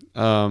good.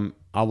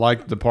 I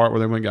liked the part where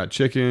they went and got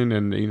chicken,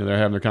 and they're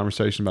having their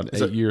conversation about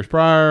 8 years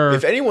prior.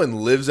 If anyone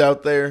lives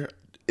out there,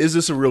 is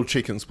this a real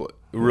chicken split?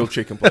 A real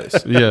chicken place?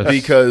 Yes.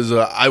 Because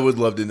I would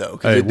love to know.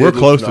 Hey, we're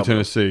close to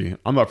Tennessee.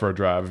 I'm up for a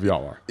drive if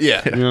y'all are.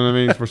 Yeah. You know what I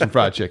mean? For some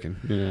fried chicken.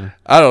 Yeah.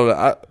 I don't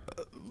know.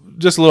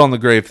 Just a little on the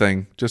grave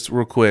thing, just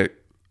real quick.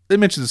 They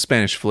mentioned the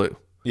Spanish flu.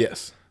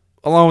 Yes.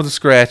 Along with the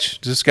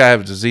scratch, does this guy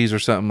have a disease or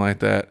something like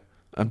that?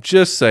 I'm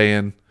just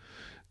saying,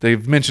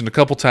 they've mentioned a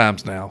couple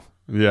times now.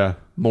 Yeah.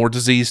 More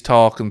disease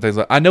talk and things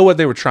like. I know what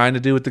they were trying to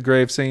do with the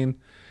grave scene.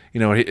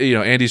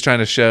 Andy's trying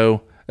to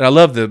show, and I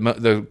love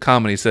the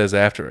comedy he says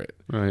after it.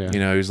 Oh, yeah.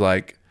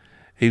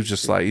 He was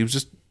just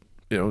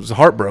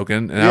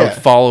heartbroken, and I would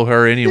follow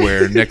her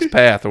anywhere, next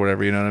path or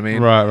whatever. You know what I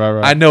mean?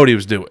 Right. I know what he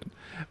was doing,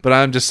 but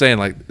I'm just saying,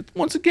 like,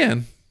 once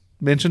again,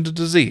 mentioned a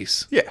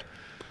disease. Yeah.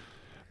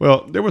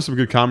 Well, there was some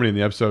good comedy in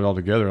the episode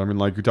altogether. I mean,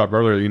 like we talked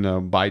earlier,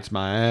 bites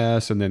my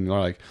ass, and then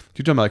like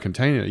you talking about a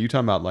container? You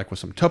talking about like with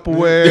some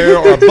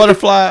Tupperware or a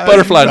butterfly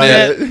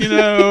net?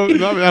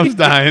 I was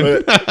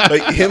dying. But,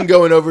 like him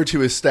going over to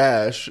his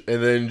stash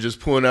and then just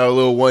pulling out a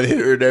little one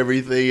hitter and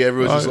everything.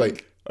 Everyone's just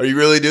like, "Are you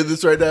really doing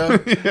this right now?"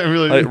 Yeah,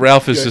 really. Like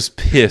Ralph is just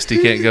pissed he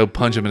can't go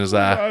punch him in his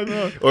eye, I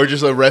know. Or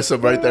just arrest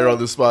him right there on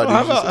the spot.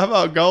 Well, how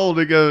about Gold?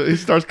 He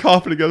starts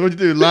coughing. He goes, "What'd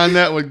you do? Line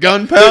that with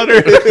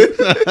gunpowder?"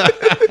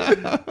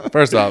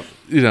 First off,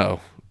 the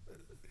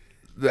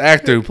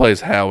actor who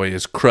plays Howie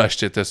has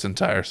crushed it this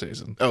entire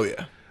season. Oh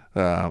yeah.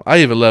 I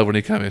even love when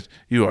he comes in.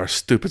 You are a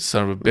stupid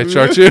son of a bitch,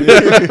 aren't you?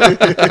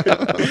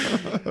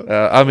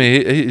 I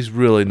mean, he's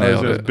really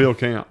nailed it. Bill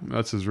Camp.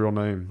 That's his real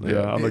name.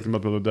 Yeah, I looked him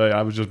up the other day.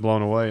 I was just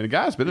blown away. And the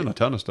guy's been in a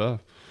ton of stuff.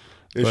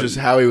 It's just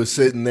how he was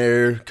sitting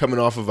there, coming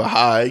off of a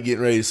high,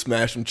 getting ready to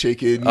smash some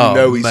chicken.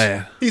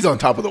 He's on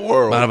top of the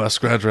world. Mind if I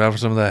scratch around for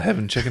some of that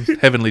heavenly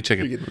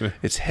chicken?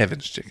 It's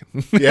heaven's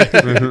chicken. Yeah,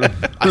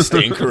 I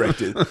stand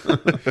corrected.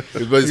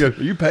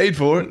 You paid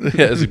for it.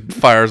 Yeah, as he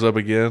fires up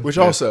again. Which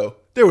also,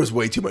 there was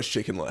way too much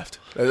chicken left.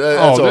 That's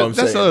all I'm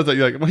saying. That's the other thing.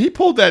 Like when he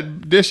pulled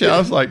that dish out, I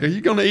was like, "Are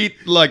you going to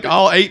eat like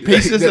all 8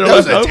 pieces that are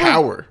was left a over?"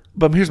 tower.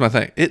 But here's my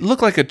thing. It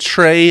looked like a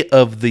tray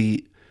of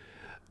the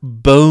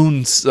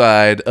bone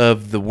side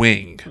of the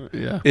wing.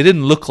 Yeah, it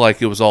didn't look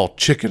like it was all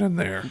chicken in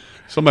there.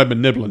 Somebody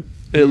been nibbling.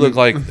 It looked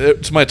like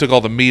somebody took all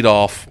the meat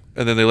off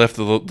and then they left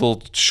the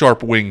little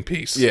sharp wing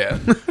piece. Yeah.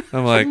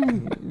 I'm like,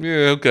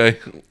 yeah, okay.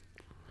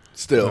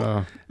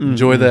 Still,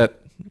 Enjoy that.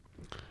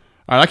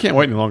 All right, I can't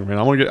wait any longer, man.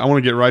 I want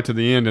to get right to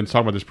the end and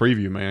talk about this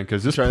preview, man,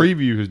 because this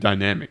preview is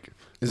dynamic.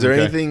 Is there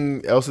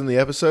anything else in the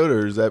episode,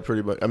 or is that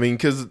pretty much? I mean,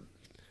 because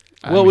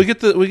we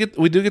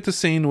do get the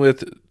scene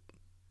with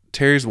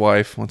Terry's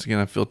wife. Once again,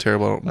 I feel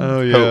terrible.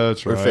 Oh yeah, Hope,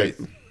 that's right. Or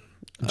Faith.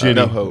 Jenny.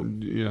 No, Hope.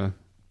 Yeah.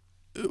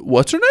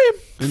 What's her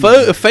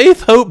name?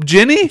 Faith, Hope,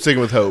 Jenny.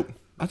 Sticking with Hope.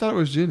 I thought it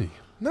was Jenny.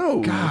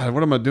 No. God,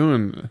 what am I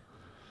doing?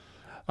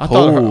 I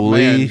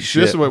Holy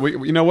shit! This is what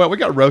we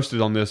got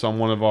roasted on this on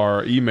one of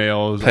our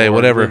emails. Hey,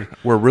 whatever.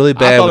 We're really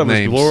bad with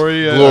names.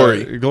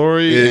 Glory.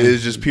 Glory. It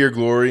is just pure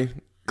glory.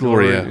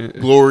 Gloria.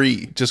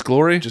 Glory. Just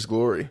Glory? Just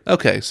Glory.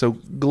 Okay, so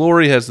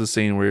Glory has the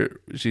scene where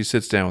she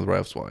sits down with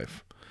Ralph's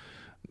wife.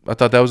 I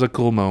thought that was a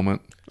cool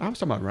moment. I was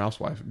talking about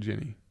Ralph's wife,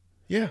 Jenny.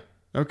 Yeah.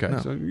 Okay,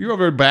 so you're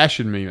over there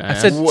bashing me, man. I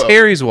said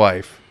Terry's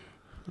wife.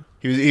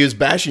 He was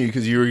bashing you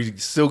because you were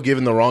still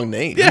giving the wrong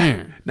name. Yeah.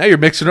 Man. Now you're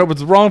mixing it up with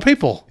the wrong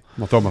people. I'm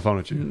going to throw my phone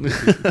at you.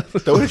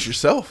 Throw it at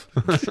yourself.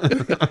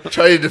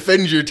 Try to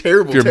defend your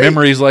terrible If your take.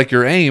 memory's like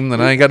your aim, then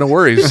I ain't got no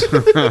worries.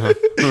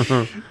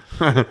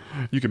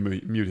 You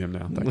can mute him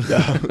now.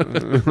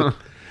 Thank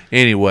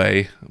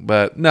Anyway,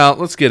 but no,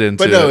 let's get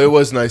into it. But no, it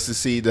was nice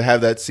to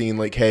have that scene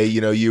like, hey,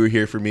 you were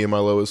here for me in my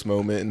lowest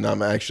moment, and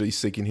I'm actually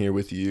sticking here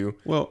with you.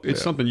 Well,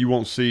 it's something you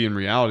won't see in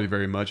reality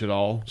very much at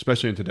all,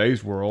 especially in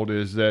today's world,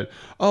 is that,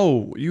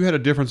 oh, you had a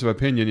difference of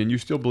opinion and you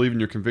still believe in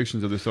your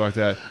convictions of this or like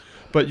that,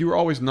 but you were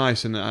always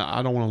nice, and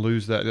I don't want to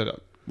lose that.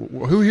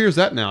 Who hears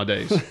that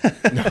nowadays?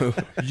 No.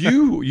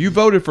 You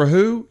voted for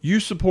who? You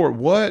support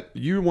what?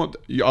 You want?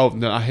 Oh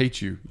no, I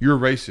hate you. You're a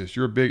racist.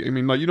 You're a big. I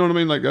mean, like, you know what I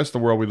mean? Like, that's the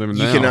world we live in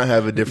now. You cannot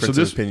have a difference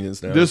of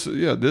opinions now.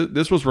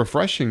 This was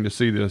refreshing to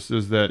see. This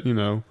is that, you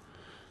know,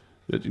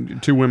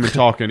 two women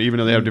talking, even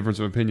though they have difference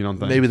of opinion on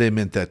things. Maybe they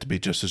meant that to be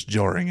just as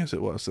jarring as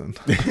it was then.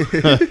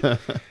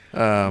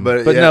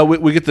 But no,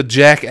 we get the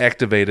Jack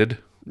activated.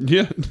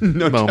 Yeah,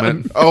 no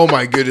moment. time. Oh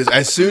my goodness!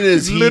 As soon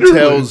as he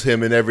tells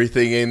him and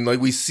everything, and like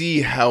we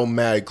see how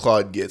mad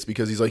Claude gets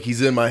because he's like,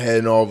 he's in my head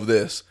and all of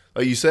this.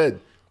 Like you said,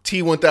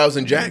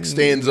 T1000 Jack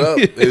stands up.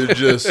 It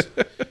just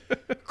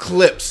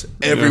clips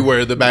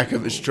everywhere the back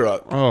of his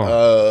truck.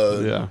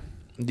 Yeah.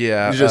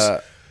 Just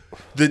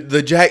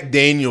the Jack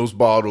Daniels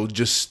bottle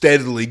just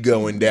steadily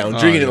going down,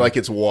 drinking it like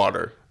it's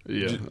water.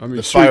 Yeah, I mean,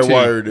 the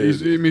firewire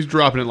he's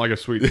dropping it like a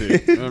sweet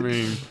tea. I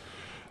mean,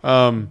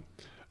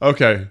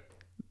 okay.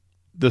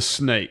 The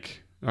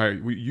snake. All right,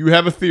 you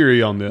have a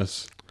theory on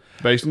this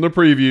based on the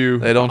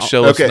preview. They don't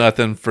show us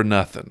nothing for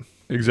nothing.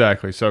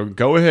 Exactly. So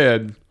go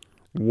ahead.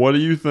 What do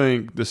you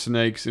think the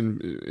snake's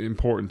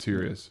importance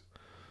here is?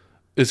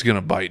 It's going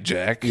to bite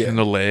Jack in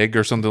the leg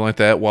or something like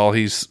that while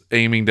he's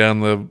aiming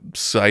down the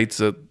sights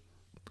at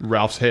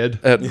Ralph's head.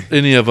 At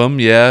any of them,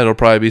 yeah. It'll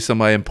probably be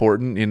somebody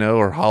important, you know,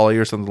 or Holly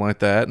or something like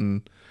that.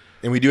 And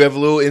we do have a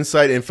little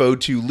inside info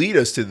to lead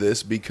us to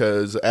this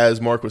because,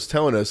 as Mark was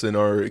telling us in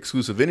our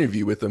exclusive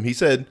interview with him, he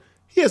said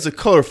he has a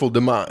colorful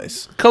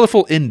demise.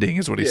 Colorful ending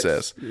is what he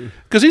says.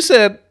 Because he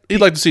said he'd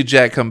like to see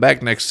Jack come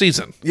back next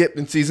season. Yep,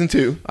 in season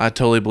 2. I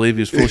totally believe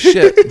he was full of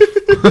shit.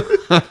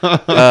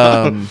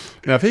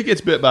 Now, if he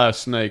gets bit by a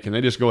snake and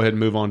they just go ahead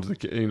and move on to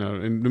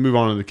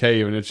the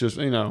cave, and it's just,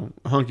 you know,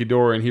 hunky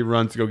dory, and he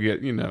runs to go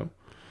get, you know,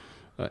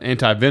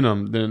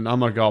 anti-venom, then I'm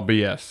like, all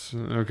BS.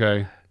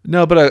 Okay.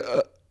 No,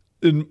 but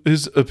in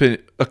his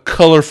opinion, a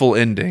colorful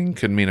ending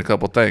could mean a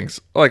couple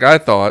things. Like, I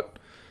thought,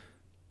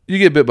 you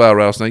get bit by a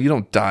rattlesnake, you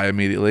don't die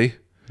immediately.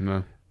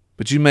 No.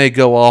 But you may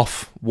go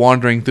off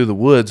wandering through the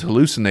woods,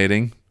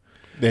 hallucinating.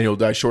 Then you'll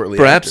die shortly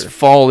Perhaps after.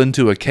 fall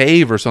into a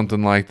cave or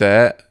something like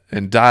that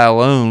and die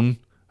alone,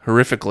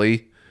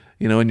 horrifically,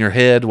 you know, in your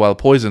head while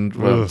poison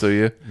runs through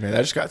you. Man,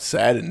 that just got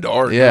sad and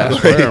dark. Yeah. I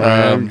swear,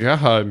 man.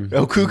 God.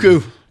 Oh,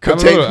 cuckoo.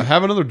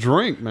 Have another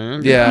drink,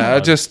 man. Yeah, I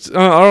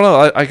don't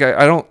know.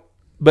 I don't.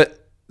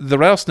 But the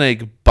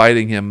rattlesnake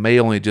biting him may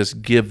only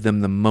just give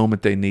them the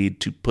moment they need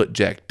to put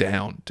Jack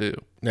down, too.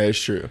 That is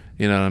true.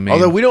 You know what I mean?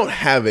 Although we don't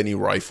have any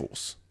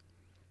rifles.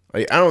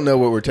 Like, I don't know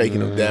what we're taking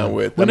them down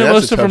with. We know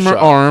most of them are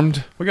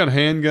armed. We got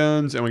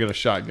handguns and we got a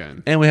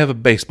shotgun. And we have a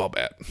baseball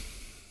bat.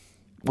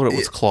 What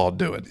was Claude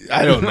doing?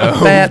 I don't know.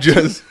 Bat.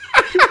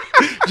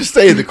 Just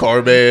stay in the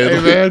car, man.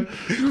 Hey, man.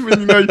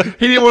 You know,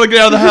 he didn't want to get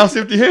out of the house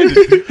empty-handed.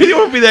 He didn't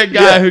want to be that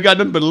guy who got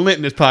nothing but lint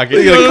in his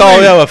pocket. You're going to call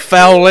him a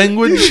foul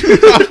language?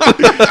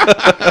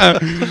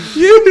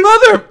 You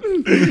mother...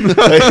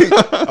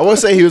 I want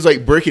to say he was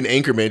like Breaking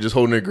Anchorman just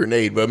holding a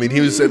grenade, but I mean, he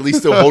was at least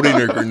still holding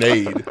a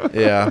grenade.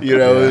 Yeah. You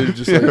know, it was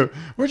just like...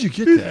 Where'd you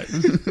get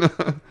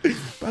that?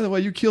 By the way,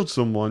 you killed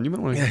someone. You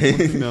might want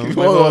to, you know,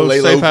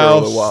 lay low for a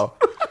little while.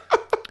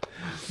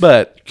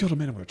 But you killed a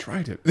man who would have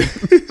tried it.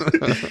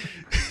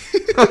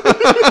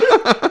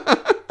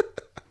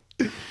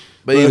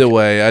 But either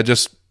way, I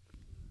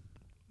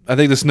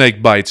think the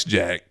snake bites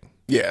Jack.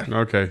 Yeah.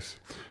 Okay.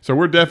 So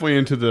we're definitely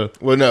into the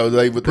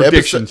with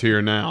predictions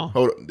here now.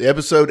 Hold on. The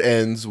episode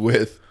ends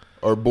with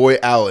our boy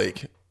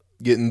Alec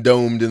getting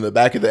domed in the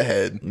back of the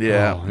head.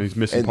 Yeah. Oh, he's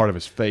missing part of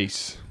his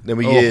face. Then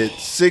we get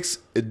 6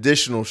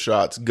 additional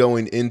shots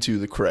going into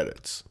the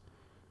credits.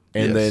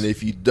 And then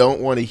if you don't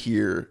want to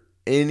hear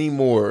any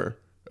more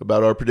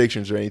about our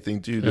predictions or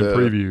anything to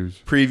the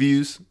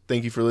previews,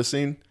 thank you for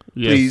listening.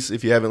 Yes. Please,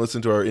 if you haven't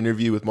listened to our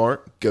interview with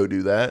Mark, go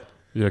do that.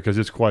 Yeah, because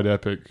it's quite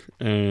epic,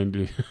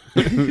 and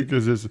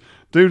because this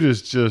dude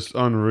is just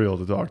unreal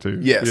to talk to.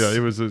 Yes. Yeah, it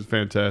was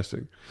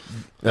fantastic.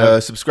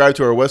 Subscribe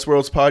to our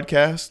Westworlds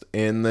podcast,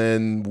 and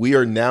then we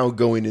are now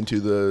going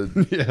into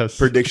the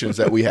predictions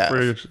that we have.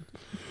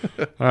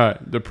 All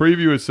right, the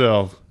preview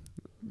itself,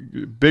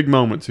 big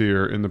moments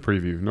here in the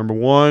preview. Number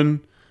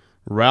 1,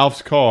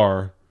 Ralph's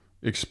car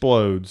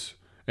explodes,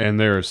 and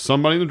there is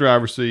somebody in the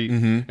driver's seat,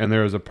 and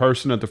there is a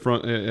person at the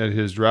front at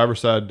his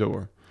driver's side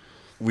door.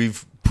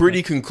 We've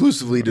pretty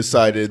conclusively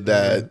decided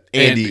that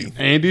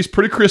Andy's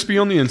pretty crispy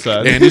on the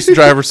inside. Andy's the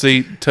driver's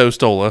seat,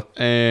 Toastola.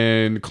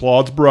 And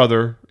Claude's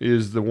brother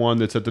is the one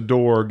that's at the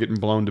door getting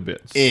blown to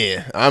bits.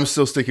 Yeah, I'm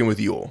still sticking with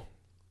Yule.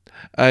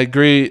 I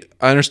agree.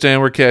 I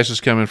understand where Cash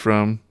is coming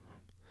from.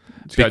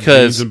 He's got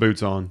jeans and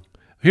boots on.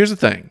 Here's the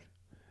thing.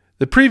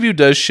 The preview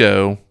does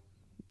show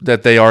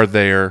that they are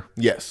there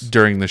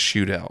during the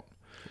shootout.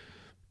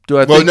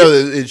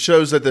 It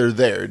shows that they're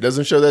there. It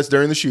doesn't show that's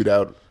during the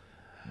shootout.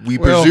 We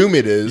presume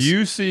it is.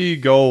 You see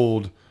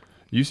Gold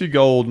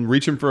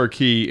reaching for a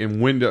key,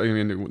 and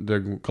the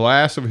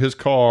glass of his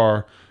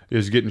car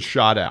is getting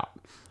shot out.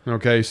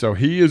 Okay, so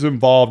he is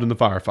involved in the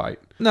firefight.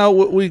 No,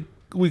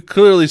 we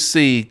clearly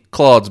see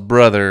Claude's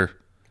brother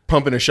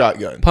pumping a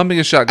shotgun.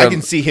 I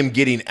can see him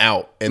getting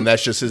out, and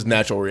that's just his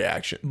natural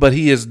reaction. But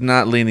he is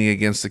not leaning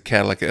against the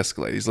Cadillac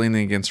Escalade. He's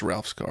leaning against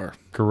Ralph's car.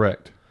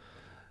 Correct.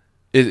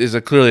 It is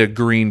clearly a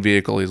green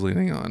vehicle he's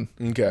leaning on.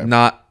 Okay.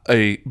 Not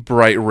a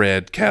bright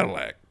red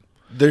Cadillac.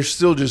 There's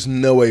still just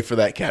no way for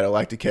that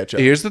Cadillac to catch up.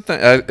 Here's the thing,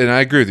 and I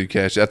agree with you,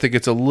 Cash. I think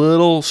it's a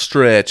little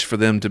stretch for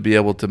them to be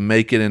able to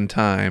make it in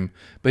time.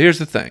 But here's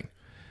the thing.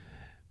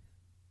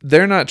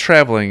 They're not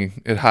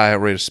traveling at high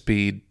rate of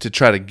speed to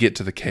try to get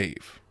to the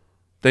cave.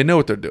 They know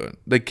what they're doing.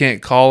 They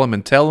can't call them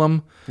and tell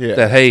them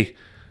that, hey,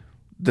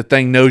 the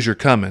thing knows you're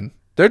coming.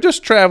 They're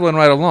just traveling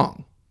right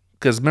along.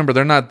 Because remember,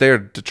 they're not there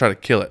to try to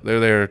kill it. They're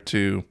there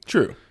to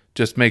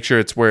just make sure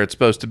it's where it's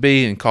supposed to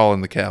be and call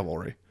in the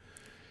cavalry.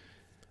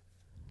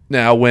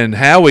 Now, when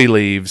Howie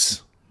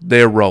leaves,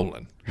 they're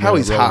rolling.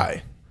 Howie's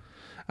high.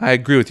 I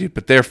agree with you,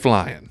 but they're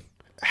flying.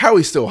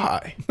 Howie's still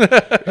high.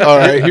 All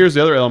right. Here's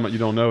the other element you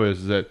don't know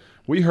is that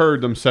we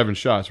heard them 7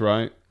 shots,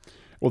 right?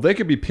 Well, they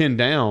could be pinned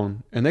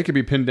down, and they could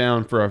be pinned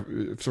down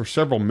for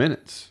several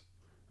minutes.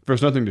 If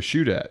there's nothing to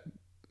shoot at.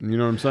 You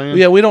know what I'm saying?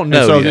 Yeah, we don't know.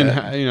 And so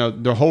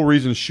then, the whole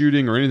reason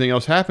shooting or anything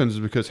else happens is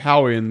because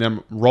Howie and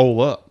them roll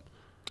up.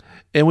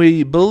 And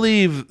we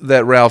believe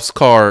that Ralph's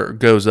car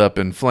goes up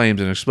in flames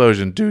and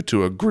explosion due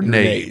to a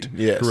grenade.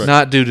 Yes. Correct.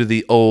 Not due to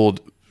the old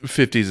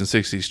 50s and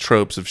 60s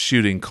tropes of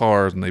shooting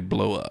cars and they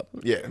blow up.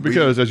 Yeah.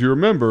 Because as you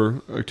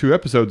remember, 2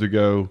 episodes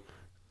ago,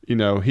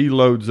 he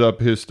loads up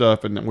his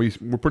stuff, and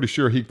we're pretty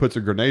sure he puts a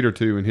grenade or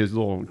 2 in his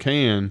little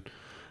can,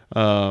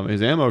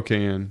 his ammo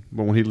can,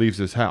 but when he leaves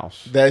his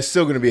house. That's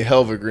still going to be a hell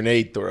of a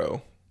grenade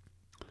throw.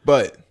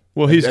 But...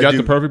 Well, he's got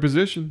the perfect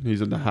position.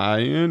 He's at the high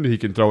end. He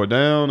can throw it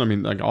down. I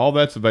mean, like, all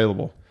that's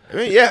available. I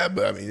mean, yeah,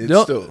 but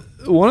it's still...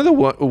 One of the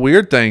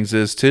weird things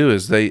is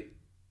they,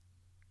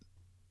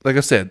 like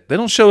I said, they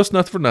don't show us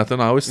nothing for nothing.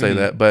 I always say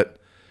that,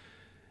 but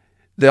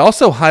they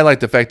also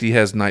highlight the fact he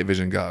has night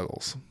vision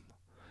goggles.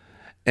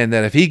 And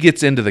that if he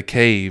gets into the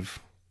cave,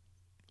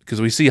 because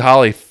we see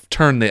Holly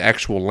turn the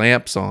actual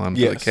lamps on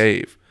for the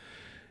cave,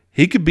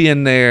 he could be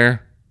in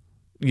there,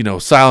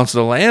 Silence of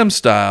the Lambs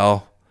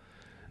style,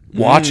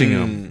 watching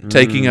him,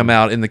 taking him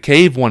out in the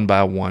cave one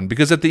by one.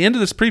 Because at the end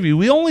of this preview,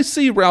 we only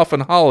see Ralph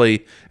and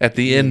Holly at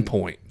the end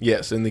point.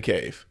 Yes, in the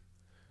cave.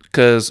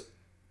 Because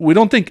we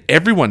don't think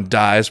everyone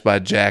dies by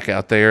Jack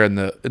out there in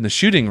the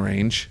shooting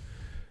range.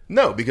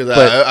 No, because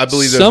I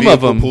believe the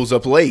vehicle pulls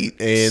up late.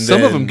 And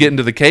some of them get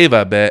into the cave,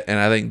 I bet, and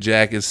I think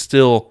Jack is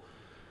still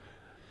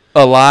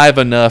alive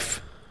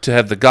enough to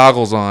have the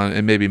goggles on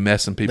and maybe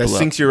messing people up. That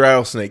sinks your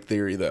rattlesnake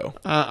theory, though.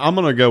 I'm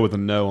going to go with a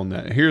no on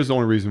that. Here's the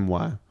only reason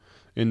why.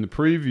 In the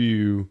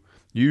preview,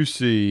 you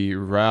see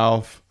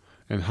Ralph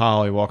and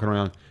Holly walking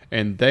around,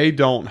 and they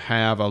don't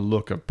have a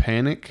look of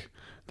panic.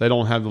 They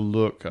don't have the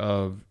look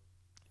of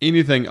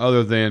anything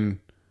other than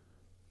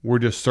we're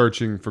just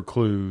searching for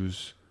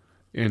clues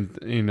in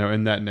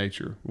that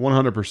nature.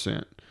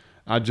 100%.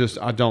 I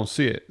don't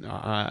see it.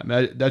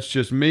 That's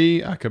just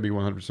me. I could be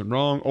 100%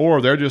 wrong,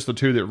 or they're just the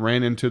two that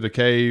ran into the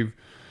cave,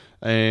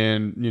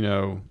 and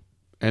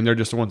and they're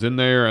just the ones in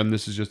there, and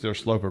this is just their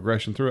slow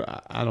progression through it.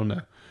 I don't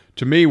know.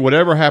 To me,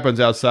 whatever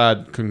happens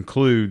outside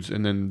concludes,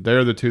 and then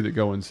they're the two that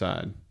go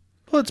inside.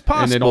 Well, it's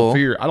possible. And they don't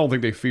fear. I don't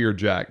think they fear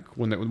Jack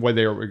when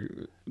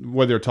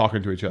they're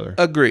talking to each other.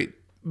 Agreed.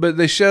 But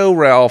they show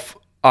Ralph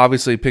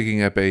obviously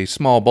picking up a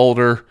small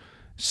boulder,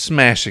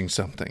 smashing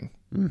something.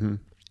 Mm-hmm.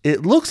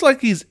 It looks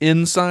like he's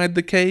inside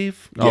the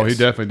cave. Oh, yes. He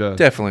definitely does.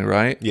 Definitely,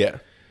 right? Yeah.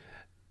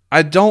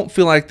 I don't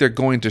feel like they're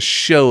going to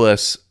show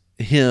us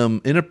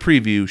him in a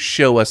preview.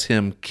 Show us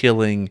him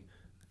killing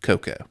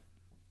Coco.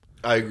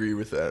 I agree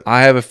with that.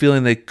 I have a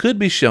feeling they could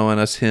be showing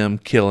us him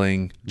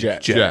killing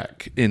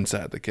Jack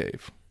inside the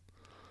cave.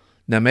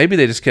 Now, maybe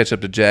they just catch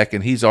up to Jack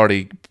and he's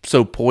already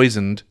so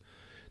poisoned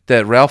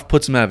that Ralph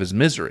puts him out of his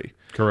misery.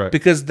 Correct.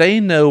 Because they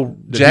know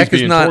Jack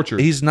is not tortured.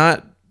 He's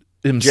not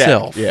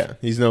himself. Jack, yeah,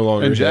 he's no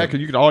longer. And Jack,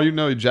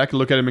 Jack can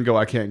look at him and go,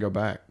 "I can't go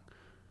back.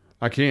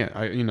 I can't.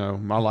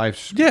 My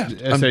life's SHI.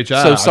 I'm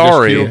so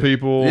sorry. I just kill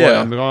people. Yeah.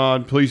 I'm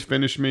God, please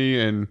finish me."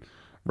 And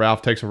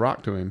Ralph takes a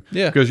rock to him.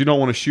 Yeah. Because you don't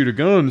want to shoot a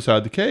gun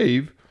inside the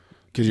cave.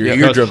 Because your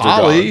eardrums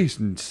Holly are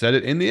gone. said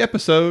it in the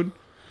episode.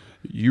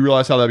 You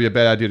realize how that'd be a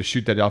bad idea to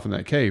shoot that off in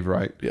that cave,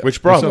 right? Yeah.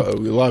 Which a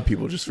lot of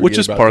people just forget which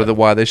is about part that. of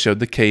why they showed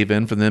the cave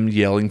in for them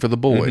yelling for the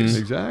boys. Mm-hmm.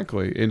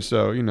 Exactly. And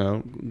so,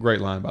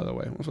 great line, by the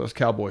way. So us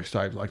Cowboys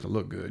types like to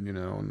look good,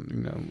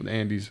 and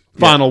Andy's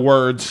final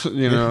words,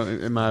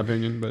 in my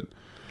opinion. But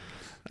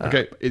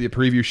okay, the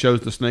preview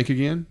shows the snake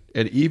again,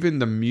 and even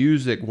the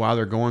music while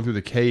they're going through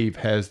the cave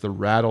has the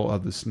rattle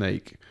of the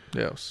snake.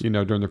 Yes.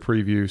 During the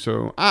preview.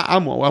 So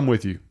I'm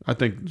with you. I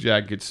think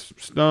Jack gets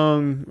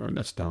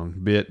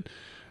bit.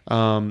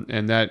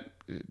 And that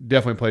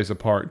definitely plays a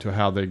part to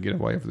how they get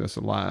away with this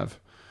alive.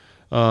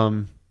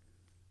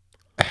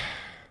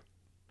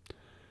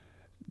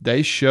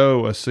 They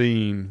show a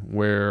scene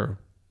where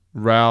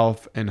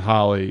Ralph and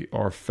Holly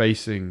are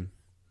facing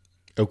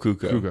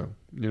Kuko. You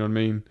know what I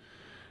mean?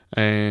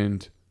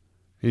 And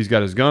he's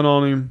got his gun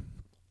on him,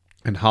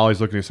 and Holly's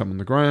looking at something on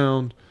the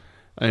ground,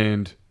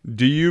 and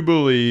Do you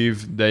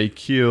believe they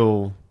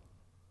kill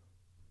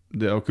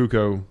the El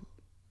Cuco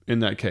in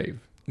that cave?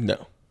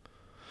 No.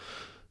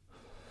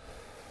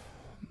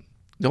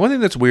 The one thing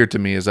that's weird to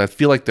me is I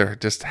feel like there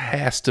just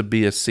has to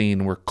be a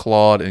scene where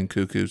Claude and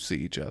Cuckoo see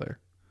each other.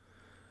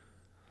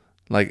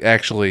 Like,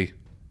 actually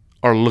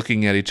are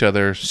looking at each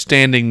other,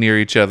 standing near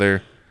each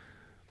other.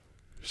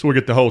 So we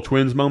get the whole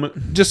twins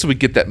moment? Just so we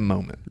get that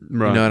moment.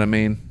 Right. You know what I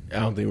mean? I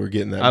don't think we're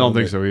getting that I don't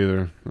think so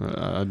either.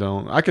 I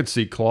don't. I could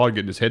see Claude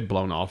getting his head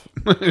blown off,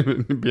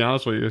 to be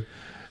honest with you.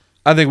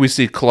 I think we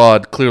see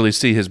Claude clearly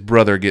see his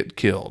brother get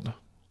killed.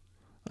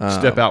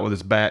 Step out with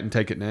his bat and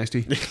take it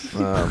nasty.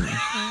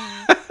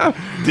 I'm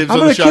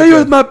going to kill you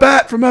with my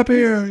bat from up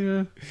here.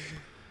 Yeah.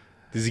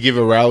 Does he give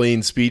a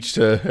rallying speech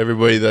to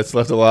everybody that's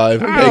left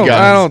alive?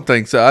 I don't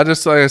think so. I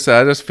just, like I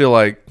said, I just feel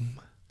like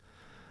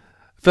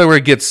where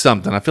he gets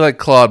something. I feel like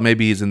Claude,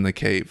 maybe he's in the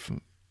cave.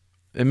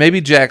 And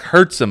maybe Jack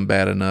hurts him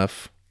bad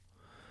enough,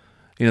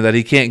 that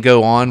he can't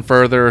go on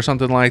further or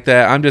something like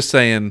that. I'm just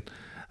saying,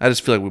 I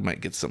just feel like we might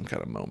get some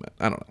kind of moment.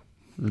 I don't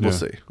know. We'll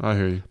see. I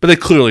hear you. But they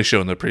clearly show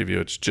in the preview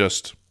it's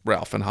just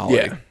Ralph and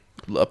Holly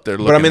up there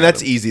looking But I mean,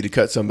 that's him. easy to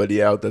cut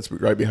somebody out that's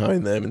right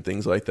behind them and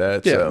things like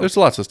that. Yeah, so. there's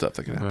lots of stuff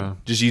that can happen. Yeah.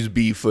 Just use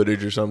B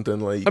footage or something.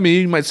 Like, I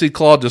mean, you might see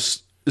Claude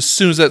just, as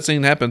soon as that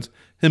scene happens,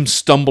 him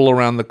stumble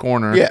around the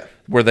corner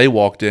where they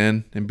walked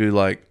in and be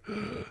like,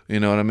 you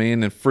know what I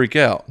mean, and freak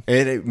out.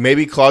 And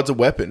maybe Claude's a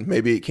weapon.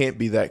 Maybe it can't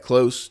be that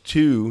close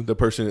to the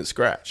person that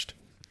scratched.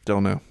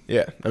 Don't know.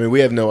 Yeah. I mean,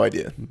 we have no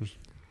idea.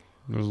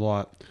 There's a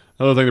lot.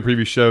 Another thing the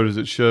preview showed is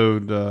it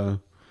showed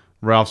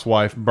Ralph's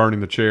wife burning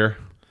the chair.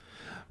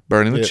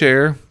 Burning the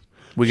chair.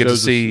 We get to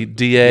see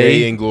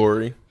DA in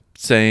glory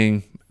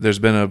saying there's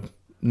been a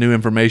new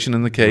information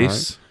in the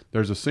case. Right.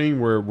 There's a scene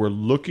where we're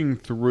looking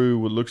through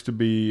what looks to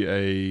be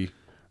a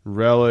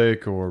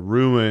relic or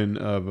ruin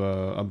of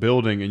a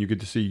building, and you get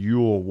to see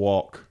Yule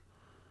walk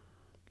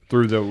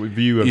through the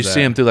view of You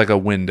see him through like a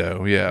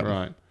window, yeah.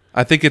 Right.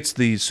 I think it's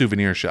the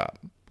souvenir shop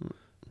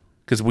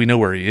because we know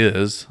where he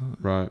is.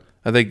 Right.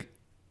 I think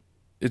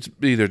it's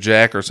either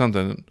Jack or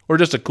something, or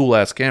just a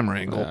cool-ass camera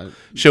angle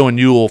showing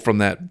Yule from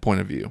that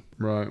point of view.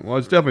 Right. Well,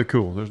 it's definitely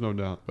cool. There's no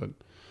doubt. But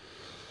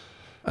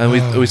and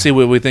we see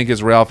what we think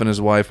is Ralph and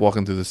his wife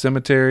walking through the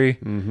cemetery.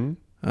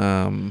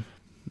 Mm-hmm.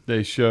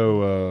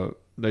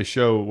 They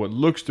show what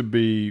looks to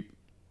be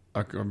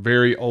a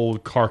very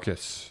old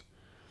carcass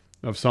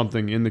of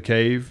something in the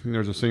cave. And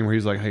there's a scene where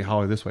he's like, "Hey,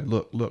 Holly, this way.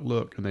 Look, look,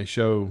 look." And they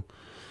show.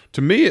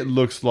 To me, it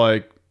looks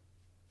like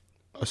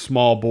a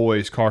small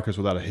boy's carcass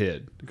without a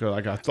head. Because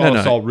I thought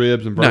I saw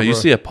ribs and. No, you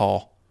see a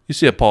paw. You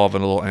see a paw of a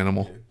little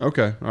animal.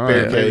 Okay, all right.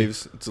 Bear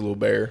caves. It's a little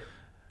bear.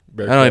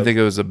 I don't even think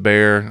it was a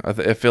bear.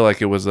 I feel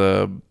like it was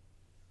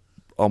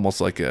almost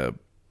like a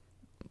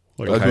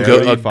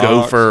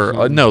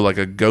gopher. No, like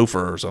a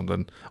gopher or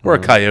something, or a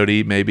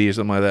coyote maybe, or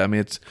something like that. I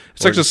mean, it's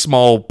like a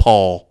small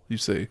paw. You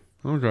see?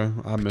 Okay,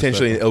 I missed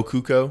potentially that. an El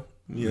Cuco.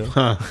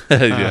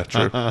 Yeah,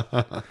 true.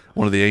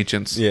 One of the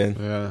ancients.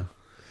 Yeah.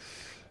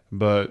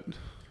 But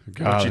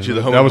God, you to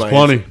the home that was of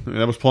plenty.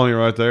 That was plenty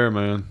right there,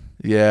 man.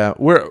 Yeah,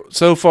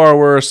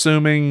 we're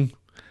assuming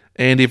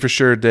Andy for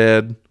sure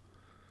dead.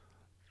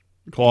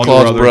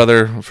 Claude's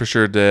brother for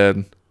sure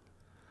dead.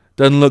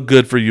 Doesn't look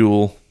good for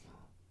Yule.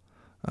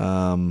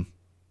 Alec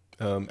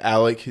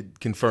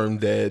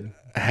confirmed dead.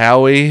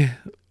 Howie,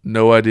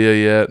 no idea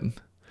yet.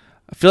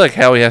 I feel like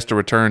Howie has to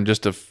return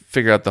just to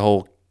figure out the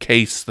whole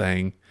case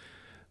thing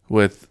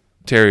with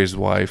Terry's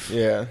wife.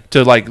 Yeah.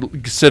 To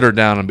like sit her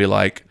down and be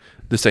like,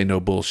 this ain't no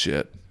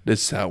bullshit.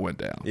 This is how it went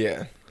down.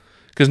 Yeah.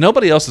 Because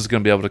nobody else is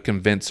going to be able to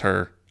convince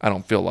her, I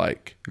don't feel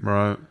like.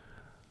 Right.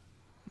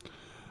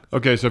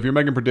 Okay, so if you're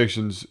making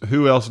predictions,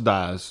 who else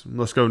dies?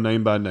 Let's go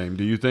name by name.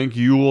 Do you think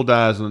Yule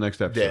dies in the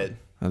next episode? Dead.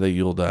 I think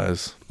Yule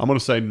dies. I'm going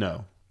to say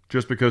no,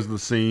 just because of the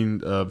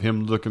scene of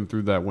him looking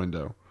through that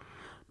window.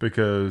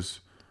 Because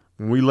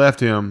when we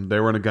left him, they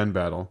were in a gun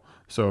battle.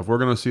 So if we're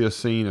going to see a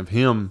scene of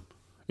him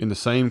in the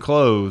same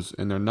clothes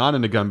and they're not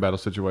in a gun battle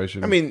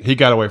situation, I mean, he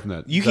got away from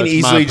that. You can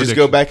easily just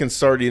go back and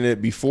start in it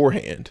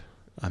beforehand.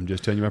 I'm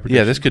just telling you my prediction.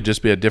 Yeah, this could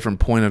just be a different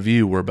point of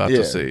view we're about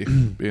to see.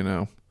 You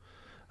know.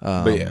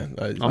 But yeah,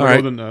 I'm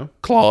going to no.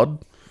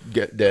 Claude.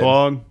 Get dead.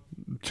 Claude,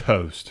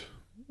 toast.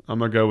 I'm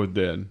going to go with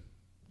dead.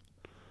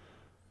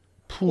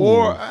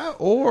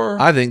 Or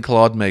I think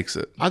Claude makes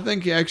it. I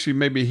think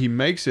maybe he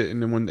makes it,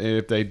 and then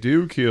if they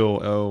do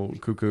kill El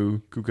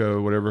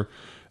Cuco, whatever,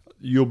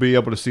 you'll be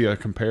able to see a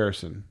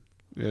comparison.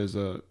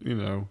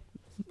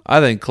 I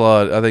think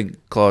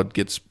Claude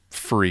gets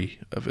free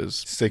of his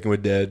sticking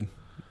with dead.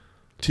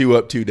 2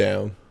 up, 2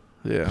 down.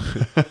 Yeah.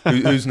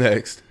 Who's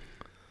next?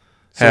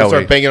 So Howie.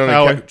 start banging on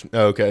a couch.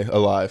 Oh, okay,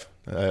 alive.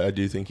 I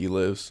do think he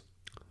lives.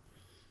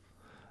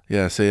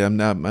 Yeah, see, I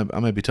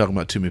might be talking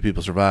about too many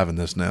people surviving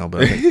this now,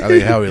 but I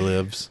think Howie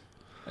lives.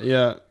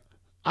 Yeah,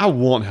 I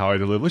want Howie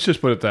to live. Let's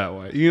just put it that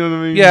way. You know what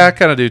I mean? Yeah, I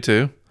kind of do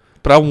too.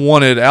 But I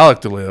wanted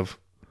Alec to live.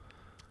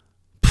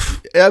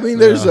 I mean,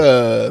 there's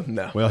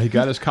no. Well, he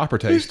got his copper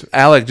taste.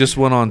 Alec just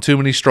went on too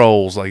many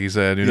strolls, like he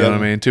said. You know what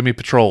I mean? Too many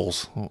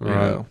patrols. You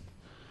know?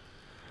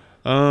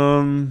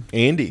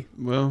 Andy.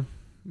 Well,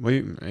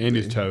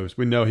 Andy's toast.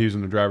 We know he was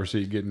in the driver's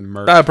seat getting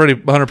murdered. Pretty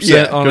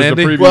 100% on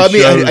Andy. Well, I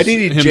mean, I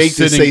needed Jake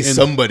to say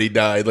somebody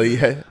died. Like, he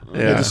had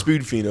to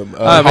spoon feed him.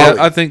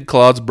 I think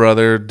Claude's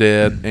brother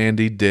dead.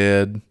 Andy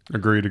dead.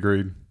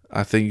 Agreed.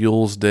 I think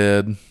Yule's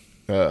dead.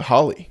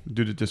 Holly.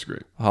 Do to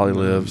disagree. Holly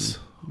lives.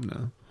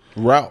 No.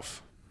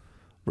 Ralph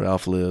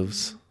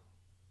lives.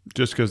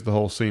 Just because the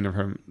whole scene of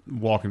him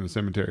walking the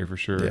cemetery for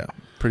sure. Yeah,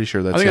 pretty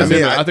sure that's.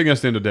 I think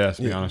that's the end of death.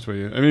 To be honest with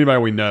you, I mean,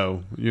 anybody we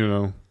know,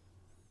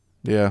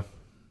 Yeah.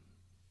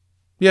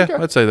 Okay.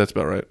 I'd say that's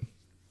about right.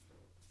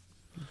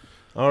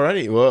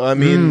 Alrighty. Well, I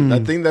mean, I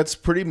think that's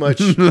pretty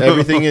much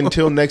everything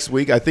until next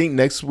week. I think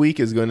next week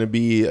is going to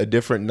be a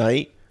different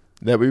night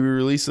that we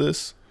release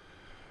this.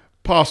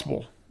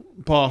 Possible.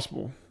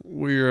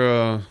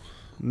 We're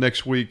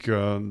next week.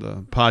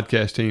 The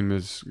podcast team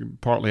is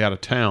partly out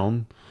of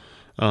town.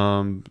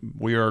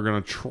 We are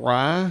going to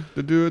try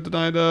to do it the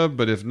night of,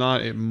 but if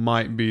not, it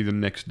might be the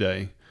next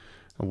day.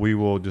 We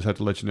will just have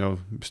to let you know.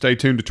 Stay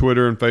tuned to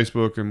Twitter and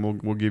Facebook,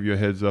 and we'll give you a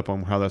heads up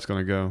on how that's going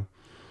to go.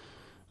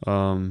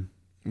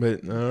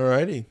 But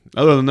alrighty.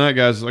 Other than that,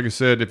 guys, like I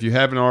said, if you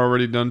haven't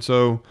already done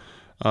so,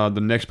 the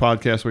next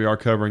podcast we are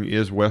covering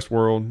is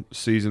Westworld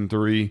Season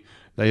 3.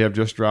 They have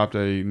just dropped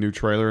a new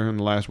trailer in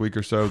the last week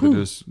or so that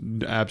is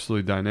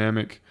absolutely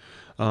dynamic.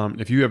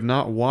 If you have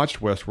not watched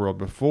Westworld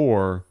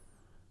before,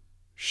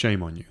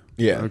 shame on you.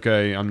 Yeah.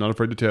 Okay, I'm not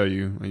afraid to tell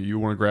you. You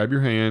want to grab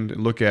your hand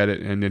and look at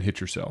it and then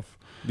hit yourself.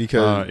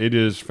 Because it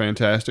is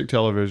fantastic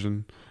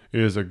television. It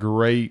is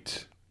the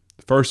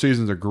first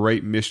season's a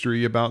great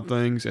mystery about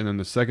things, and then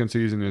the second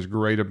season is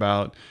great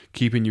about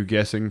keeping you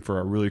guessing for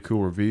a really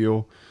cool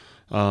reveal.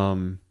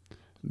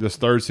 This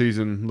third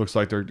season looks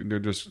like they're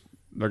going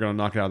to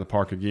knock it out of the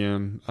park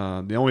again.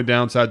 The only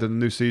downside to the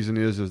new season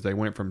is they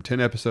went from 10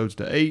 episodes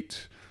to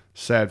 8.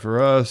 Sad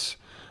for us.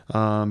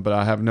 But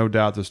I have no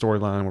doubt the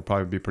storyline will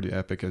probably be pretty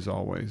epic as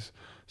always.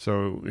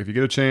 So if you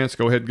get a chance,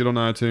 go ahead and get on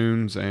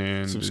iTunes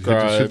and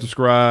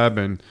subscribe.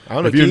 And I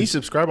don't know, can you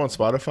subscribe on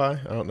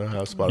Spotify? I don't know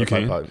how Spotify. You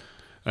can.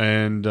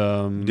 And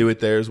do it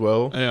there as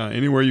well. Yeah,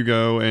 anywhere you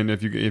go. And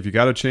if you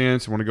got a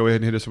chance, want to go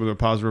ahead and hit us with a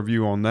positive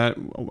review on that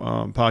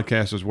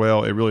podcast as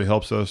well. It really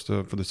helps us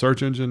for the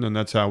search engine, and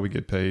that's how we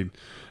get paid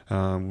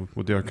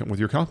with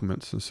your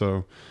compliments.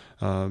 So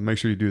make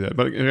sure you do that.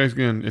 But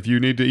again, if you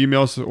need to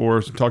email us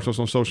or talk to us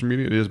on social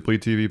media, it is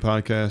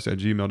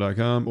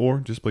bleedtvpodcast@gmail.com or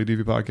just Bleed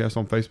TV Podcast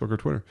on Facebook or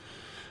Twitter.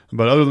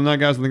 But other than that,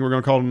 guys, I think we're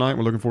going to call it a night.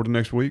 We're looking forward to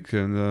next week.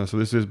 And so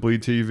this is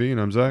Bleed TV,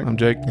 and I'm Zach. I'm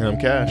Jake. And I'm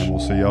Cash. And we'll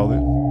see y'all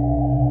then.